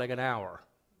wait for like an hour.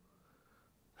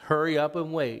 Hurry up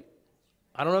and wait.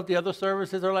 I don't know if the other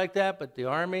services are like that, but the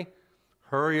Army,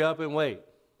 hurry up and wait.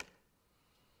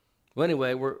 Well,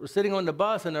 anyway, we're sitting on the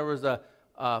bus, and there was a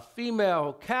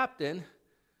female captain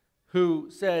who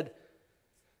said,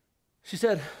 she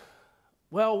said,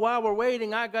 well, while we're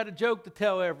waiting, I got a joke to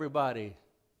tell everybody.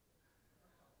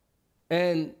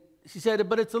 And she said,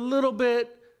 but it's a little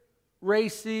bit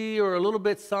racy or a little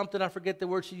bit something. I forget the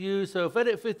word she used. So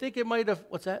if you think it might have,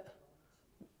 what's that?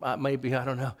 Maybe, I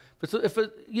don't know. But so if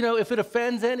it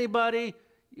offends anybody,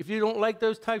 if you don't like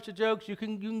those types of jokes, you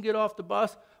can get off the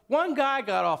bus. One guy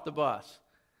got off the bus,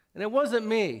 and it wasn't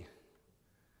me.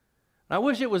 I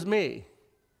wish it was me.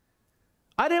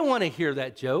 I didn't want to hear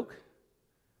that joke,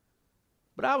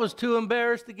 but I was too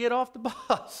embarrassed to get off the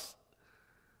bus.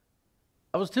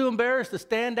 I was too embarrassed to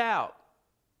stand out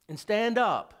and stand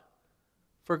up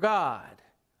for God.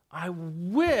 I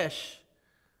wish,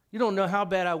 you don't know how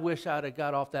bad I wish I'd have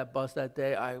got off that bus that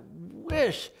day. I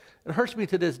wish, it hurts me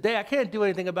to this day. I can't do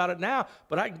anything about it now,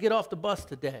 but I can get off the bus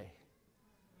today.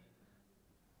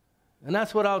 And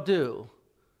that's what I'll do.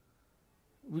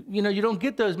 You know, you don't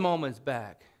get those moments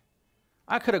back.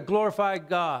 I could have glorified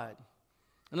God.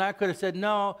 And I could have said,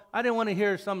 no, I didn't want to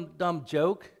hear some dumb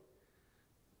joke.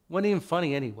 Wasn't even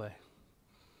funny anyway.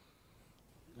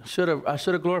 I should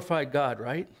have glorified God,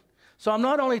 right? So I'm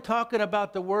not only talking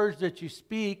about the words that you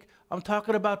speak, I'm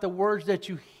talking about the words that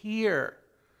you hear.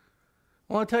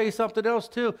 I want to tell you something else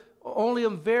too. Only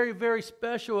on very, very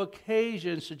special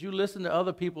occasions should you listen to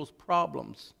other people's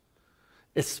problems,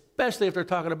 especially if they're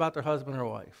talking about their husband or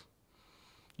wife.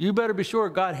 You better be sure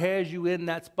God has you in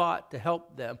that spot to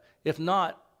help them. If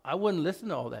not, I wouldn't listen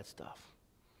to all that stuff.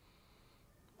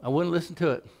 I wouldn't listen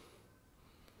to it.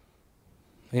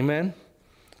 Amen?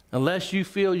 Unless you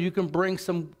feel you can bring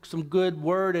some good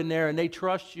word in there and they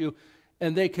trust you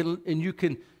and you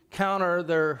can counter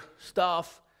their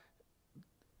stuff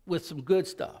with some good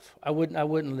stuff. I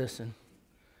wouldn't listen.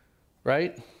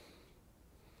 Right?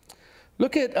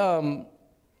 Look at 2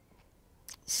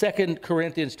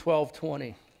 Corinthians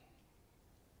 12:20.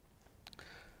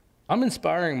 I'm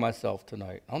inspiring myself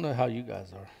tonight. I don't know how you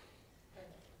guys are.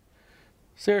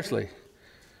 Seriously.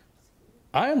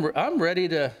 I'm ready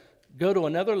to go to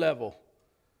another level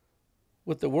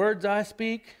with the words I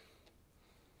speak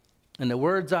and the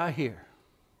words I hear.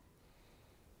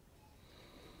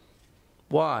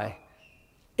 Why?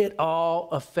 It all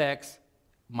affects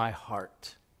my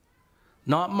heart.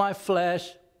 Not my flesh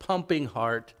pumping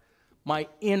heart, my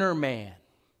inner man,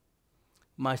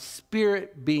 my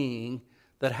spirit being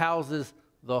that houses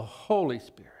the Holy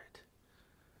Spirit.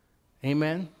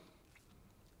 Amen?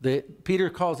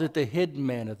 Peter calls it the hidden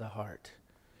man of the heart.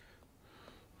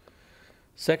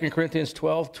 2 Corinthians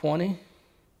 12:20.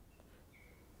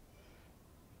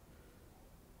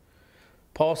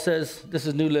 Paul says, this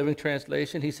is New Living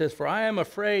Translation, he says, for I am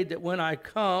afraid that when I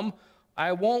come,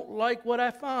 I won't like what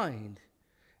I find,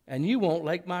 and you won't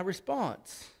like my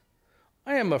response.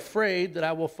 I am afraid that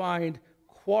I will find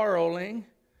quarreling,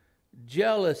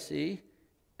 jealousy,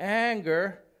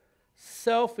 anger,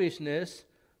 selfishness,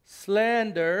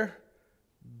 slander,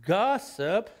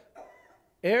 gossip,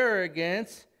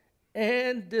 arrogance,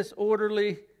 and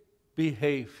disorderly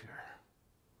behavior.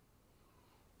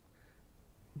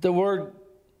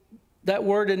 That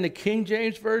word in the King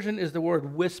James Version is the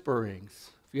word whisperings.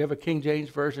 If you have a King James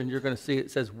Version, you're going to see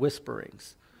it says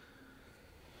whisperings.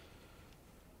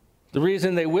 The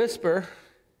reason they whisper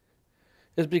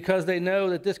is because they know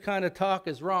that this kind of talk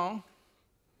is wrong.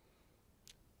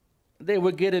 They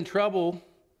would get in trouble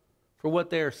for what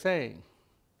they are saying.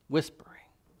 Whispering.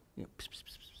 You know, pss, pss,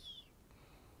 pss, pss.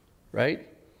 Right?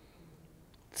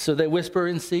 So they whisper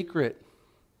in secret.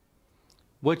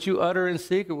 What you utter in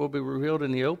secret will be revealed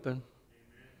in the open.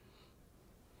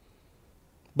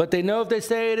 But they know if they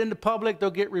say it in the public, they'll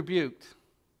get rebuked.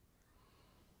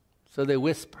 So they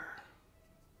whisper.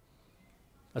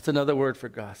 That's another word for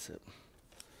gossip.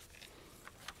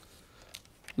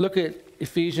 Look at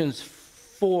Ephesians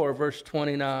 4, verse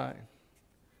 29.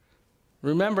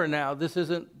 Remember now, this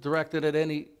isn't directed at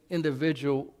any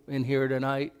individual in here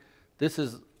tonight. This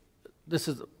is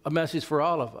a message for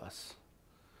all of us.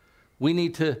 We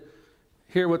need to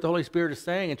hear what the Holy Spirit is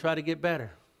saying and try to get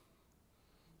better.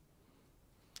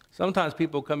 Sometimes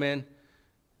people come in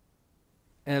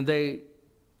and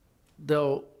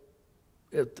they'll,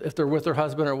 if they're with their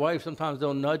husband or wife, sometimes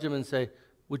they'll nudge them and say,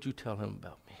 would you tell him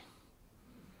about me?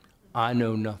 I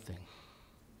know nothing.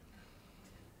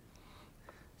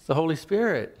 It's the Holy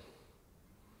Spirit.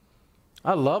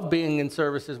 I love being in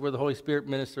services where the Holy Spirit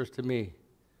ministers to me.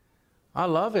 I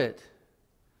love it.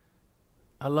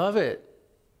 I love it.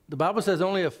 The Bible says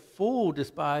only a fool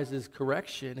despises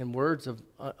correction and words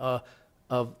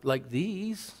of like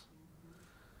these.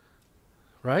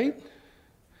 Right?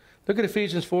 Look at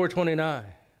Ephesians 4:29.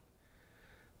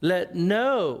 Let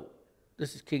no,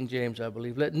 this is King James, I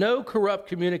believe, let no corrupt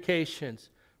communications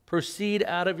proceed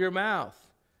out of your mouth,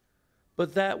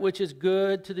 but that which is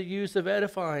good to the use of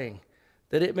edifying,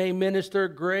 that it may minister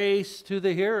grace to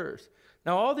the hearers.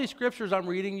 Now, all these scriptures I'm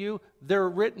reading you, they're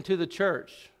written to the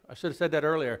church. I should have said that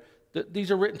earlier.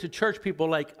 These are written to church people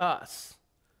like us.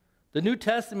 The New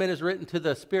Testament is written to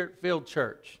the Spirit-filled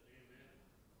church.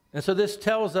 And so this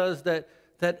tells us that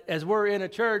as we're in a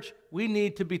church, we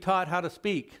need to be taught how to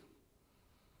speak.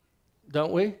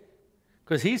 Don't we?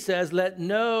 Because he says, let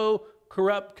no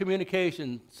corrupt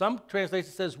communication. Some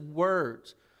translation says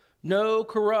words. No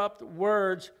corrupt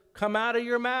words come out of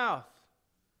your mouth,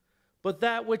 but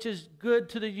that which is good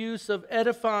to the use of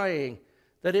edifying,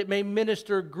 that it may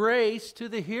minister grace to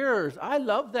the hearers. I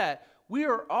love that. We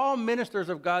are all ministers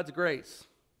of God's grace.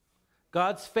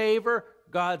 God's favor,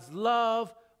 God's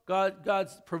love,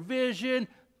 God's provision.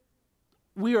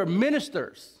 We are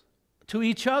ministers to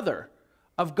each other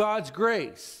of God's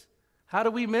grace. How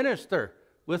do we minister?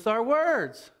 With our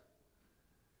words.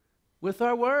 With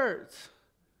our words.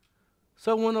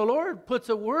 So when the Lord puts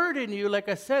a word in you, like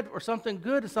I said, or something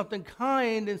good, and something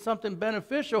kind, and something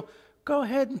beneficial, go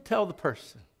ahead and tell the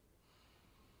person.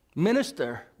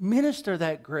 Minister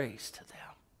that grace to them.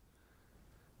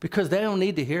 Because they don't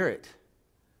need to hear it.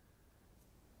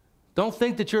 Don't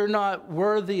think that you're not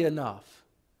worthy enough.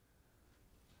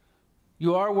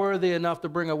 You are worthy enough to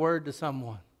bring a word to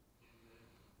someone.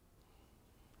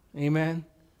 Amen.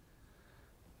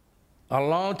 A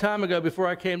long time ago, before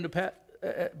I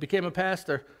became a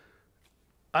pastor,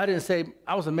 I didn't say,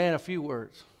 I was a man of few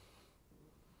words.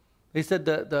 He said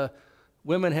the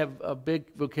women have a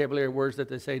big vocabulary of words that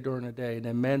they say during the day, and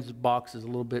then men's box is a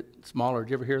little bit smaller.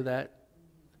 Did you ever hear that?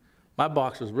 My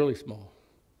box was really small.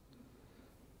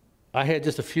 I had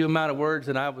just a few amount of words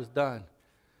and I was done.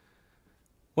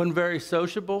 Wasn't very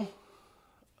sociable.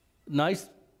 Nice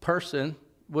person.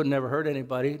 Would never hurt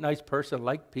anybody. Nice person,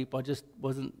 liked people. I just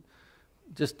wasn't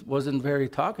very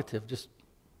talkative. Just,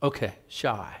 okay,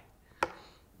 shy.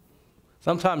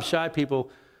 Sometimes shy people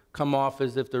come off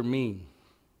as if they're mean.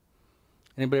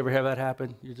 Anybody ever have that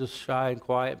happen? You're just shy and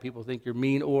quiet. People think you're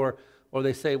mean, or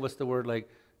they say, what's the word, like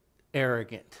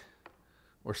arrogant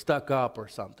or stuck up or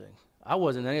something. I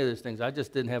wasn't any of those things. I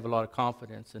just didn't have a lot of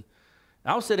confidence. And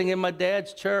I was sitting in my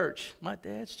dad's church,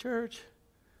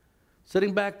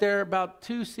 sitting back there about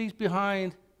 2 seats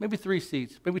behind, maybe 3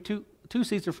 seats, maybe two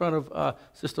seats in front of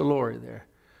Sister Lori there,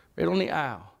 right on the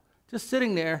aisle. Just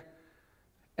sitting there,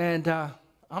 and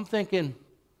I'm thinking,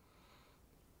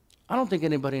 I don't think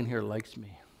anybody in here likes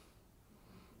me.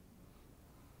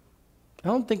 I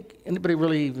don't think anybody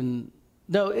really even,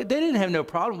 no, they didn't have no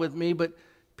problem with me, but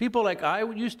people like I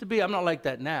used to be, I'm not like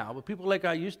that now, but people like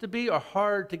I used to be are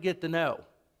hard to get to know.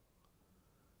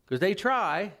 Because they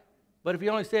try, but if you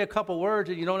only say a couple words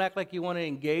and you don't act like you want to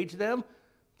engage them,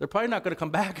 they're probably not going to come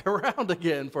back around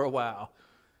again for a while.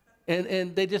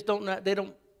 And they just don't,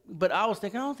 but I was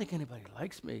thinking, I don't think anybody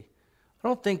likes me. I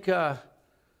don't think, I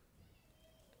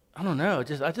don't know,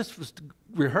 I just was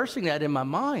rehearsing that in my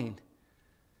mind.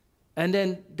 And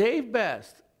then Dave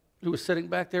Best, who was sitting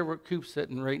back there where Coop's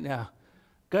sitting right now,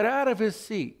 got out of his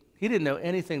seat. He didn't know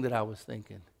anything that I was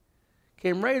thinking.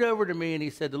 Came right over to me and he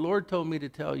said, the Lord told me to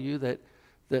tell you that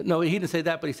no, he didn't say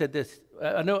that, but he said this.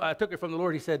 I know I took it from the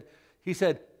Lord. He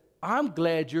said, I'm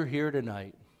glad you're here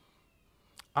tonight.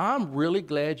 I'm really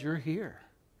glad you're here.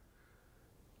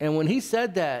 And when he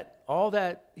said that,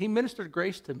 he ministered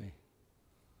grace to me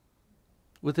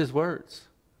with his words.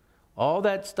 All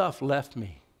that stuff left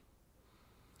me.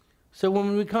 So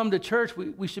when we come to church,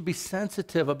 we should be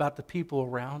sensitive about the people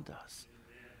around us.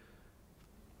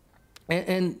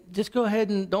 And just go ahead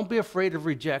and don't be afraid of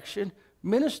rejection.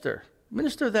 Minister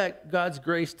that God's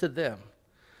grace to them.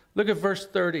 Look at verse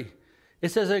 30. It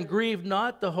says, and grieve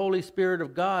not the Holy Spirit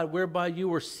of God, whereby you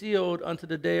were sealed unto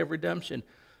the day of redemption.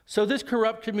 So this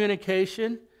corrupt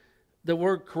communication, the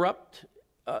word corrupt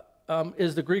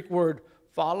is the Greek word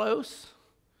phallos,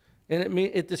 and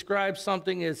it describes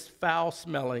something as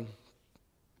foul-smelling,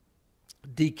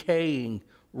 decaying,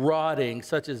 rotting,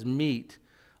 such as meat,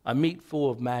 a meat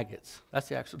full of maggots. That's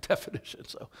the actual definition,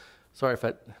 so sorry if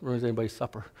that ruins anybody's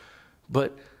supper.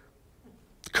 But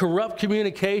corrupt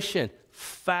communication,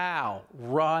 foul,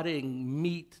 rotting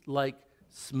meat-like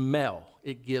smell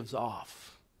it gives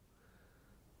off.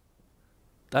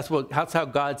 That's how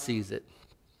God sees it.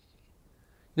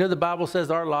 You know, the Bible says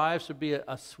our lives should be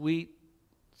a sweet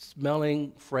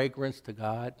smelling fragrance to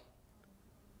God.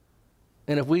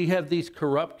 And if we have these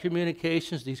corrupt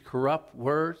communications, these corrupt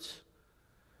words,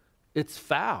 it's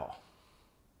foul.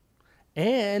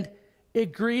 And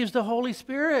it grieves the Holy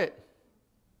Spirit.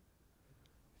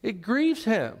 It grieves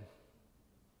him.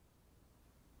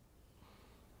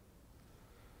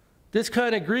 This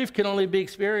kind of grief can only be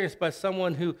experienced by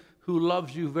someone who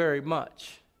loves you very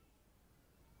much.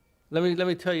 Let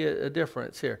me tell you a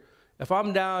difference here. If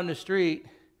I'm down the street,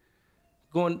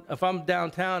 if I'm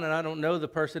downtown and I don't know the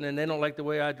person and they don't like the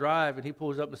way I drive, and he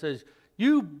pulls up and says,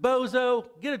 "You bozo,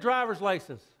 get a driver's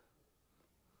license."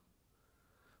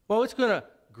 Well, it's going to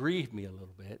grieve me a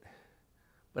little bit,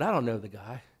 but I don't know the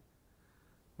guy,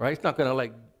 right? It's not going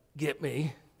to get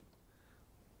me.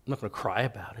 I'm not going to cry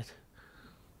about it.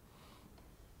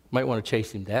 Might want to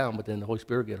chase him down, but then the Holy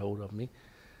Spirit will get hold of me,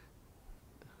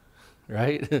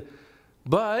 right?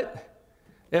 But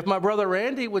if my brother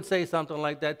Randy would say something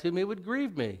like that to me, it would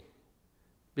grieve me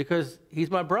because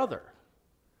he's my brother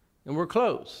and we're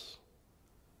close.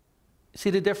 See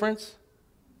the difference?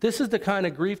 This is the kind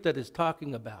of grief that it's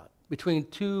talking about between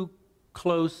two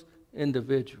close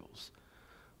individuals.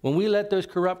 When we let those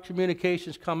corrupt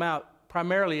communications come out,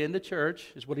 primarily in the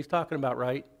church, is what he's talking about,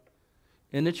 right?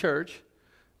 In the church,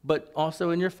 but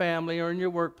also in your family or in your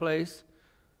workplace,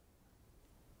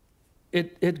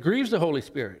 it grieves the Holy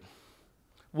Spirit.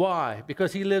 Why?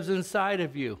 Because he lives inside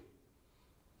of you.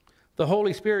 The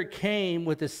Holy Spirit came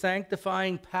with his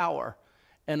sanctifying power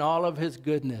and all of his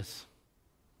goodness.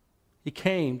 He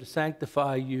came to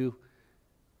sanctify you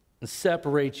and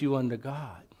separate you unto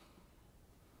God.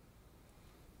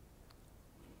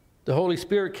 The Holy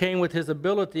Spirit came with his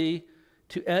ability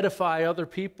to edify other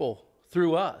people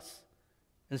through us.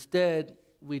 Instead,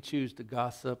 we choose to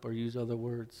gossip or use other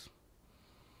words.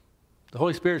 The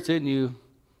Holy Spirit's in you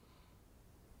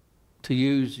to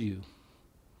use you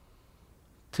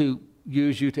to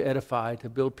edify, to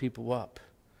build people up.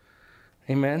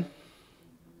 Amen?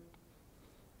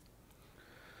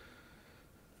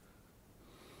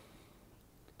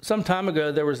 Some time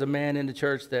ago, there was a man in the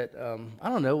church that, I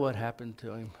don't know what happened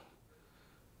to him.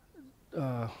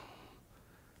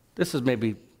 This is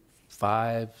maybe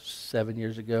 5-7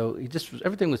 years ago.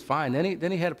 Everything was fine.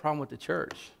 Then he had a problem with the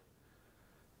church.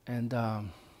 And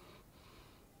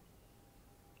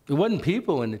it wasn't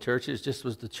people in the church, it just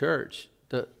was the church.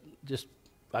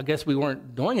 I guess we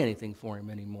weren't doing anything for him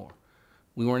anymore.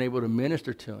 We weren't able to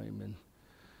minister to him.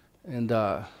 And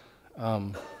I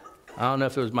don't know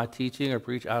if it was my teaching or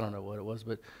preaching, I don't know what it was,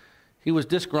 but he was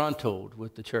disgruntled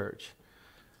with the church.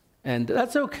 And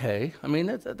that's okay. I mean,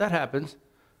 that happens.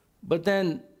 But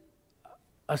then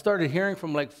I started hearing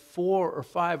from 4 or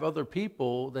 5 other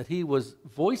people that he was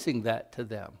voicing that to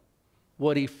them,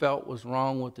 what he felt was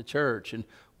wrong with the church and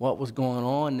what was going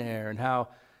on there and how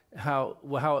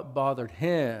it bothered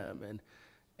him.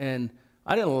 And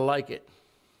I didn't like it.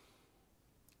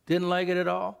 Didn't like it at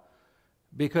all,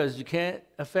 because you can't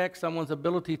affect someone's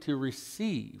ability to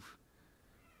receive.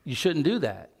 You shouldn't do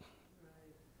that.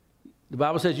 The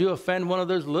Bible says you offend one of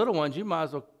those little ones, you might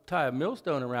as well tie a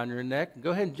millstone around your neck and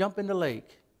go ahead and jump in the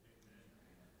lake.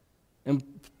 And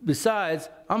besides,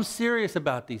 I'm serious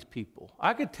about these people.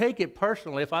 I could take it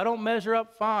personally. If I don't measure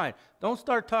up, fine. Don't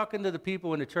start talking to the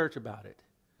people in the church about it.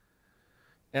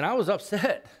 And I was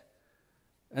upset.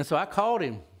 And so I called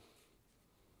him.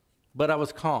 But I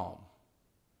was calm,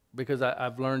 because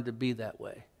I've learned to be that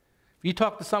way. If you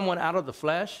talk to someone out of the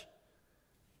flesh,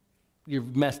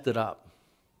 you've messed it up.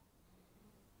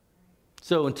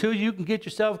 So until you can get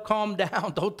yourself calmed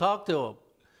down, don't talk to them.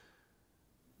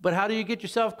 But how do you get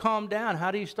yourself calmed down?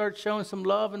 How do you start showing some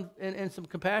love and some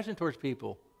compassion towards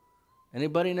people?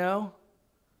 Anybody know?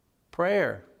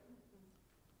 Prayer.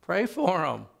 Pray for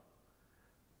them.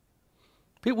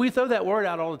 We throw that word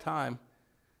out all the time.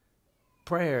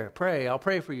 Prayer, pray, I'll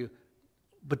pray for you.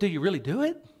 But do you really do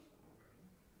it?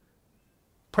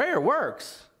 Prayer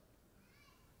works.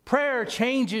 Prayer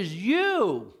changes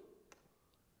you.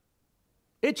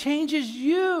 It changes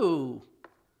you.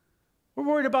 We're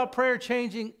worried about prayer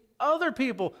changing other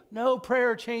people. No,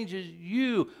 prayer changes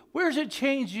you. Where does it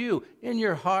change you? In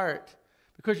your heart.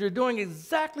 Because you're doing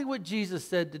exactly what Jesus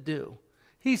said to do.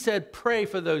 He said, pray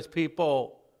for those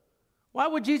people. Why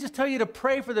would Jesus tell you to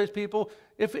pray for those people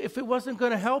if it wasn't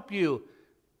going to help you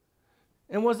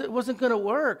and it wasn't going to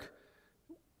work?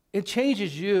 It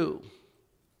changes you.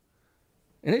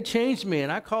 And it changed me.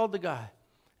 And I called the guy.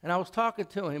 And I was talking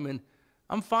to him. And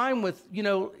I'm fine with,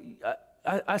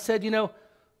 I said,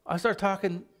 I started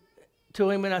talking to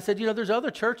him, and I said, there's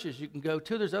other churches you can go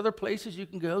to. There's other places you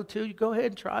can go to. You go ahead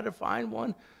and try to find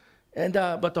one. And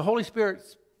but the Holy Spirit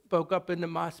spoke up into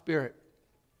my spirit.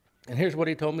 And here's what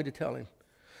he told me to tell him.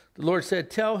 The Lord said,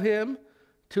 tell him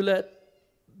to let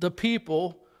the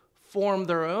people form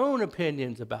their own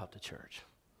opinions about the church.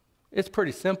 It's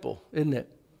pretty simple, isn't it?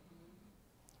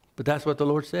 But that's what the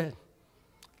Lord said.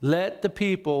 Let the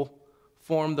people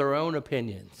form their own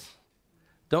opinions.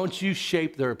 Don't you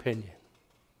shape their opinion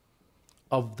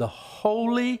of the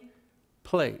holy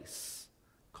place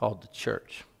called the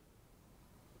church.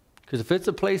 Because if it's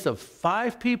a place of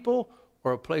 5 people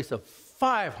or a place of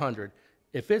 500,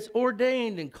 if it's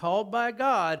ordained and called by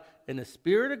God and the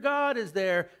Spirit of God is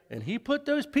there and he put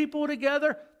those people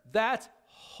together, that's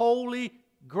holy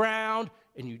ground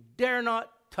and you dare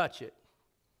not touch it.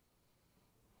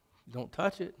 Don't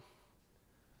touch it.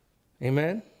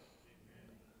 Amen?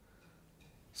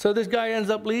 So this guy ends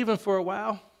up leaving for a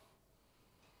while.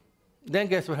 Then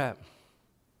guess what happened?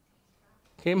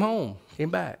 Came home, came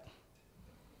back.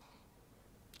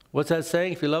 What's that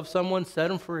saying? If you love someone, set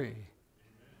them free.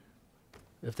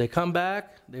 If they come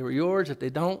back, they were yours. If they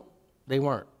don't, they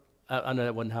weren't. I know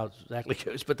that wasn't how it exactly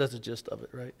goes, but that's the gist of it,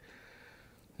 right?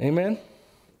 Amen?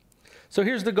 So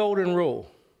here's the golden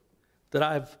rule that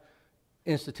I've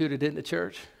instituted in the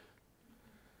church.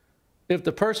 If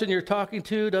the person you're talking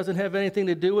to doesn't have anything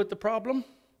to do with the problem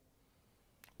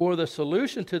or the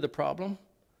solution to the problem,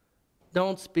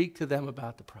 don't speak to them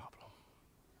about the problem.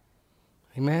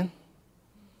 Amen?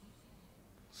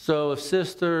 So if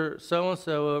sister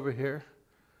so-and-so over here,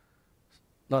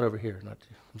 not over here, not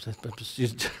you, I'm just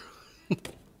using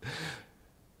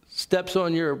steps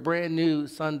on your brand new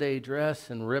Sunday dress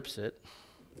and rips it,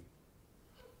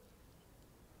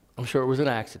 I'm sure it was an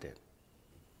accident.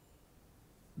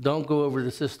 Don't go over to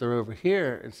the sister over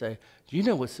here and say, do you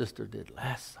know what sister did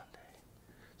last Sunday?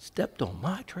 Stepped on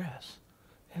my dress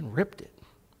and ripped it.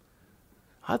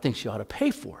 I think she ought to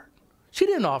pay for it. She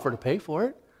didn't offer to pay for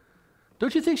it.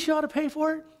 Don't you think she ought to pay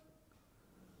for it?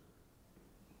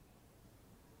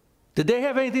 Did they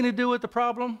have anything to do with the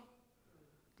problem?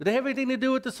 Did they have anything to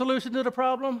do with the solution to the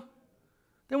problem?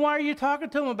 Then why are you talking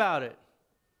to them about it?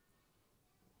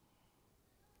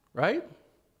 Right?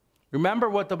 Remember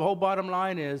what the whole bottom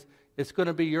line is. It's going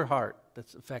to be your heart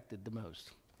that's affected the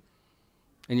most.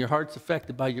 And your heart's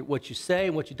affected by what you say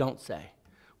and what you don't say.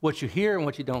 What you hear and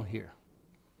what you don't hear.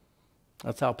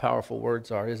 That's how powerful words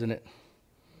are, isn't it?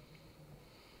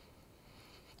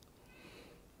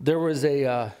 There was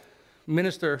a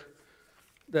minister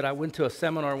that I went to a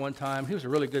seminar one time. He was a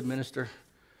really good minister.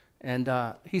 And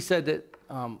he said that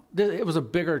it was a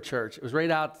bigger church. It was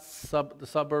right out the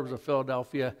suburbs of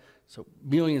Philadelphia. So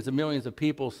millions and millions of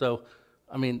people. So,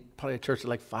 I mean, probably a church of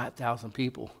like 5,000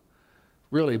 people.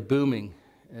 Really booming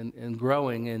and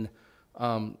growing.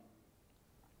 And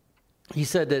he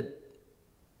said that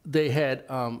they had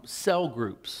cell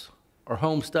groups or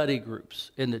home study groups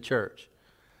in the church.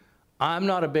 I'm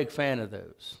not a big fan of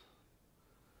those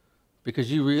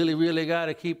because you really, really got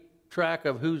to keep track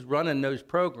of who's running those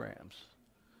programs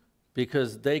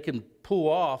because they can pull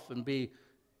off and be,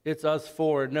 it's us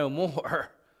four and no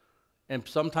more. And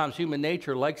sometimes human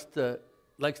nature likes to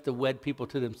wed people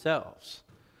to themselves.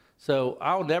 So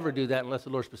I'll never do that unless the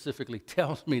Lord specifically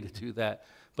tells me to do that.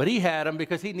 But he had them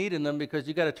because he needed them because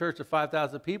you got a church of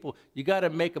 5,000 people. You got to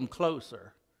make them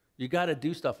closer. You got to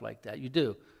do stuff like that. You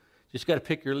do. Just got to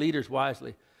pick your leaders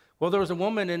wisely. Well, there was a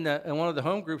woman in one of the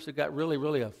home groups that got really,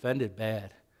 really offended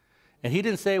bad. And he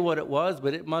didn't say what it was,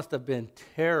 but it must have been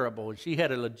terrible. And she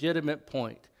had a legitimate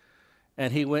point.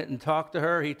 And he went and talked to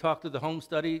her. He talked to the home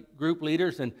study group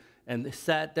leaders and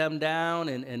sat them down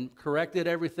and corrected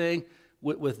everything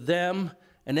with them.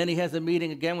 And then he has a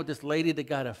meeting again with this lady that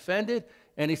got offended.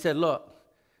 And he said, look,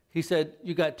 he said,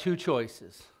 you got 2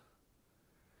 choices.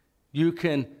 You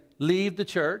can leave the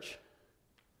church,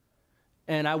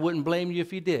 and I wouldn't blame you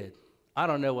if you did. I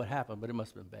don't know what happened, but it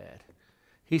must have been bad.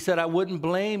 He said, I wouldn't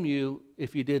blame you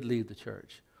if you did leave the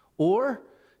church. Or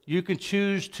you can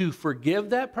choose to forgive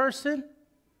that person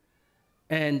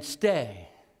and stay.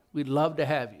 We'd love to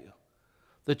have you.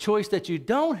 The choice that you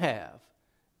don't have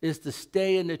is to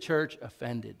stay in the church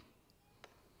offended.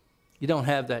 You don't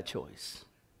have that choice.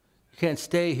 You can't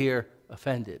stay here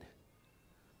offended.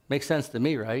 Makes sense to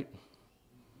me, right?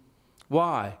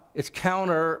 Why? It's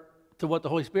counter to what the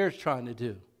Holy Spirit's trying to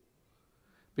do.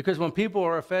 Because when people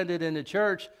are offended in the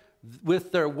church,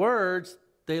 with their words,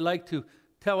 they like to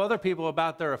tell other people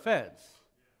about their offense.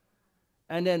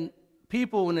 And then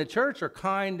people in the church are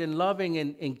kind and loving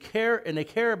and care, and they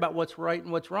care about what's right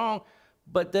and what's wrong,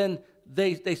 but then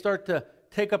they start to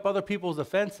take up other people's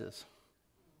offenses.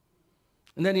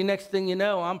 And then the next thing you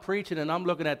know, I'm preaching and I'm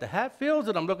looking at the Hatfields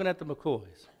and I'm looking at the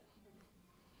McCoys.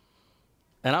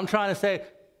 And I'm trying to say,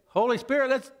 Holy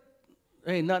Spirit,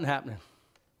 ain't nothing happening.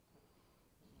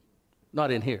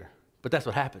 Not in here, but that's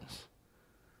what happens.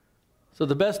 So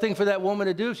the best thing for that woman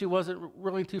to do, if she wasn't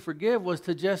willing to forgive, was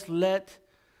to just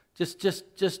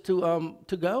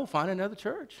to go find another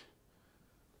church.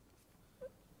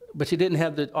 But she didn't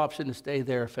have the option to stay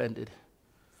there offended.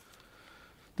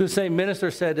 The same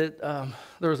minister said that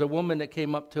there was a woman that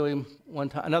came up to him one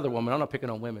time, another woman, I'm not picking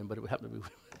on women, but it happened to be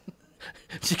women.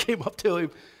 She came up to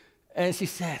him and she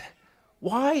said,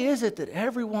 why is it that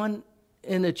everyone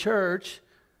in the church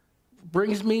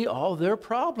brings me all their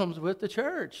problems with the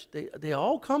church? They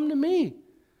all come to me.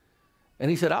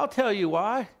 And he said, I'll tell you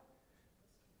why.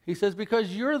 He says,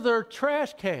 because you're their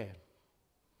trash can.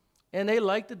 And they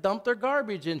like to dump their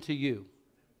garbage into you.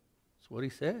 That's what he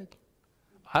said.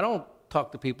 I don't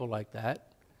talk to people like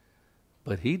that.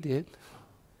 But he did.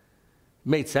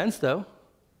 Made sense, though.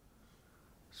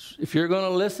 If you're going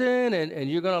to listen and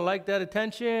you're going to like that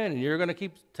attention and you're going to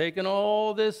keep taking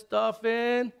all this stuff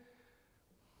in,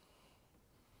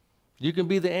 you can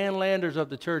be the Ann Landers of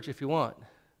the church if you want.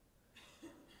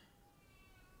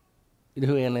 You know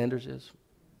who Ann Landers is?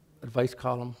 Advice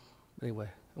column. Anyway,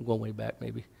 I'm going way back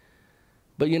maybe.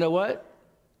 But you know what?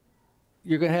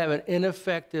 You're going to have an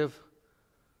ineffective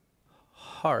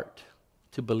heart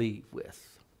to believe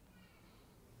with.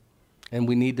 And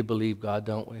we need to believe God,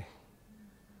 don't we?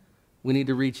 We need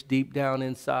to reach deep down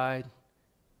inside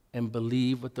and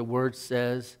believe what the Word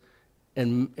says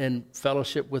and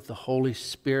fellowship with the Holy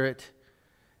Spirit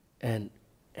and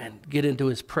get into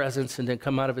His presence and then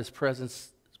come out of His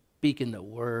presence speaking the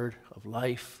word of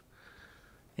life.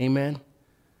 Amen?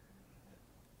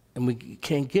 And we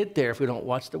can't get there if we don't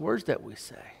watch the words that we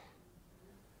say.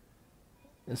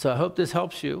 And so I hope this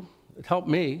helps you. It helped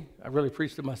me. I really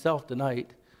preached to myself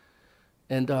tonight.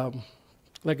 And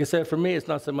like I said, for me, it's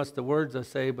not so much the words I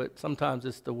say, but sometimes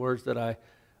it's the words that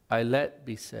I let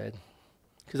be said.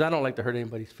 Because I don't like to hurt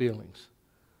anybody's feelings.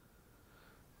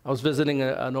 I was visiting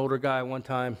an older guy one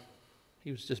time.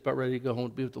 He was just about ready to go home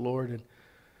to be with the Lord. And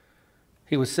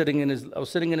I was sitting in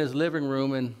his living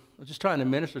room, and I was just trying to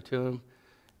minister to him.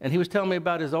 And he was telling me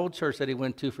about his old church that he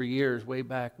went to for years, way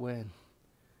back when.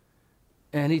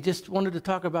 And he just wanted to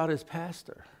talk about his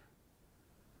pastor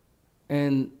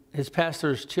and his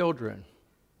pastor's children.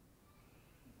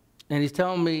 And he's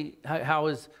telling me how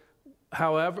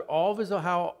all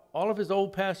of his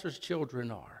old pastor's children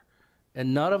are.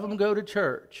 And none of them go to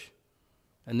church.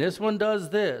 And this one does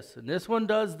this, and this one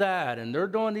does that, and they're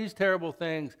doing these terrible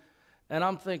things. And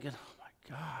I'm thinking, oh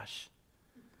my gosh,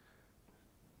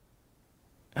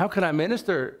 how can I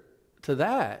minister to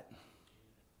that?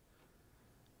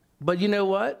 But you know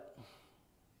what?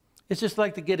 It's just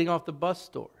like the getting off the bus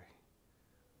story.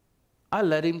 I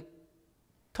let him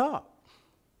talk.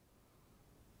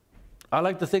 I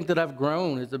like to think that I've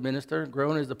grown as a minister,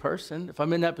 grown as a person. If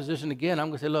I'm in that position again, I'm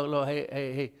going to say, look,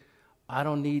 hey, I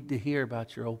don't need to hear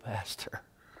about your old pastor.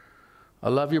 I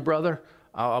love you, brother.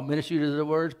 I'll minister you to the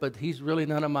words, but he's really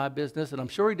none of my business, and I'm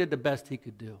sure he did the best he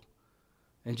could do.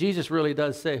 And Jesus really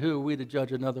does say, who are we to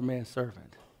judge another man's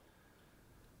servant?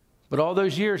 But all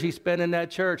those years he spent in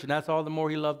that church, and that's all the more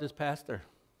he loved his pastor.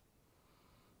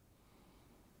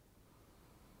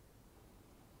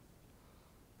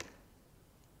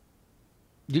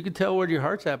 You can tell where your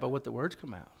heart's at by what the words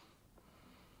come out.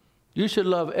 You should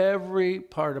love every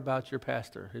part about your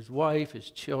pastor, his wife, his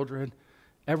children,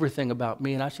 everything about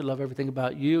me, and I should love everything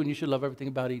about you, and you should love everything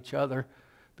about each other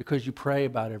because you pray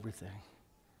about everything,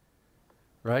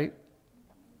 right?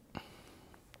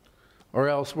 Or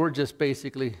else we're just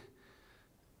basically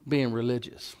being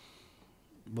religious.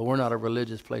 But we're not a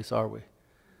religious place, are we?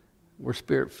 We're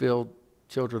spirit-filled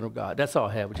children of God. That's all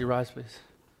I have. Would you rise, please?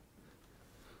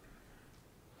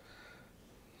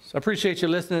 So I appreciate you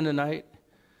listening tonight.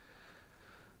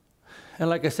 And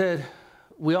like I said,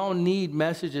 we all need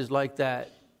messages like that.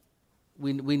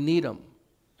 We need them.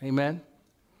 Amen?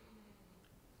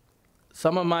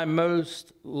 Some of my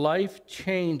most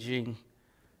life-changing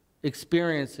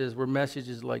experiences were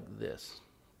messages like this,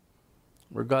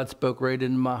 where God spoke right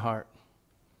into my heart.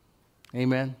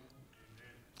 Amen?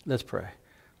 Let's pray.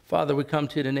 Father, we come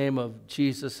to you in the name of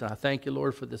Jesus, and I thank you,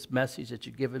 Lord, for this message that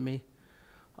you've given me.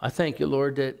 I thank you,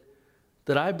 Lord,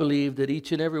 that I believe that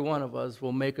each and every one of us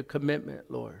will make a commitment,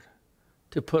 Lord,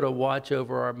 to put a watch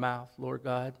over our mouth, Lord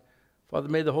God. Father,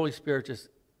 may the Holy Spirit just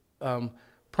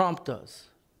prompt us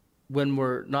when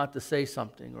we're not to say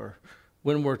something or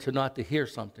when we're not to hear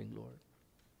something, Lord.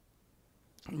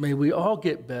 May we all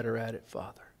get better at it,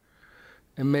 Father.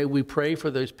 And may we pray for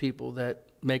those people that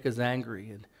make us angry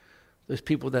and those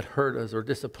people that hurt us or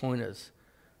disappoint us.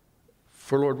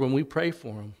 For Lord, when we pray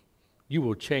for them, you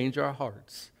will change our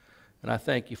hearts. And I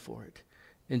thank you for it.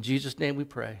 In Jesus' name we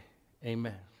pray.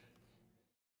 Amen.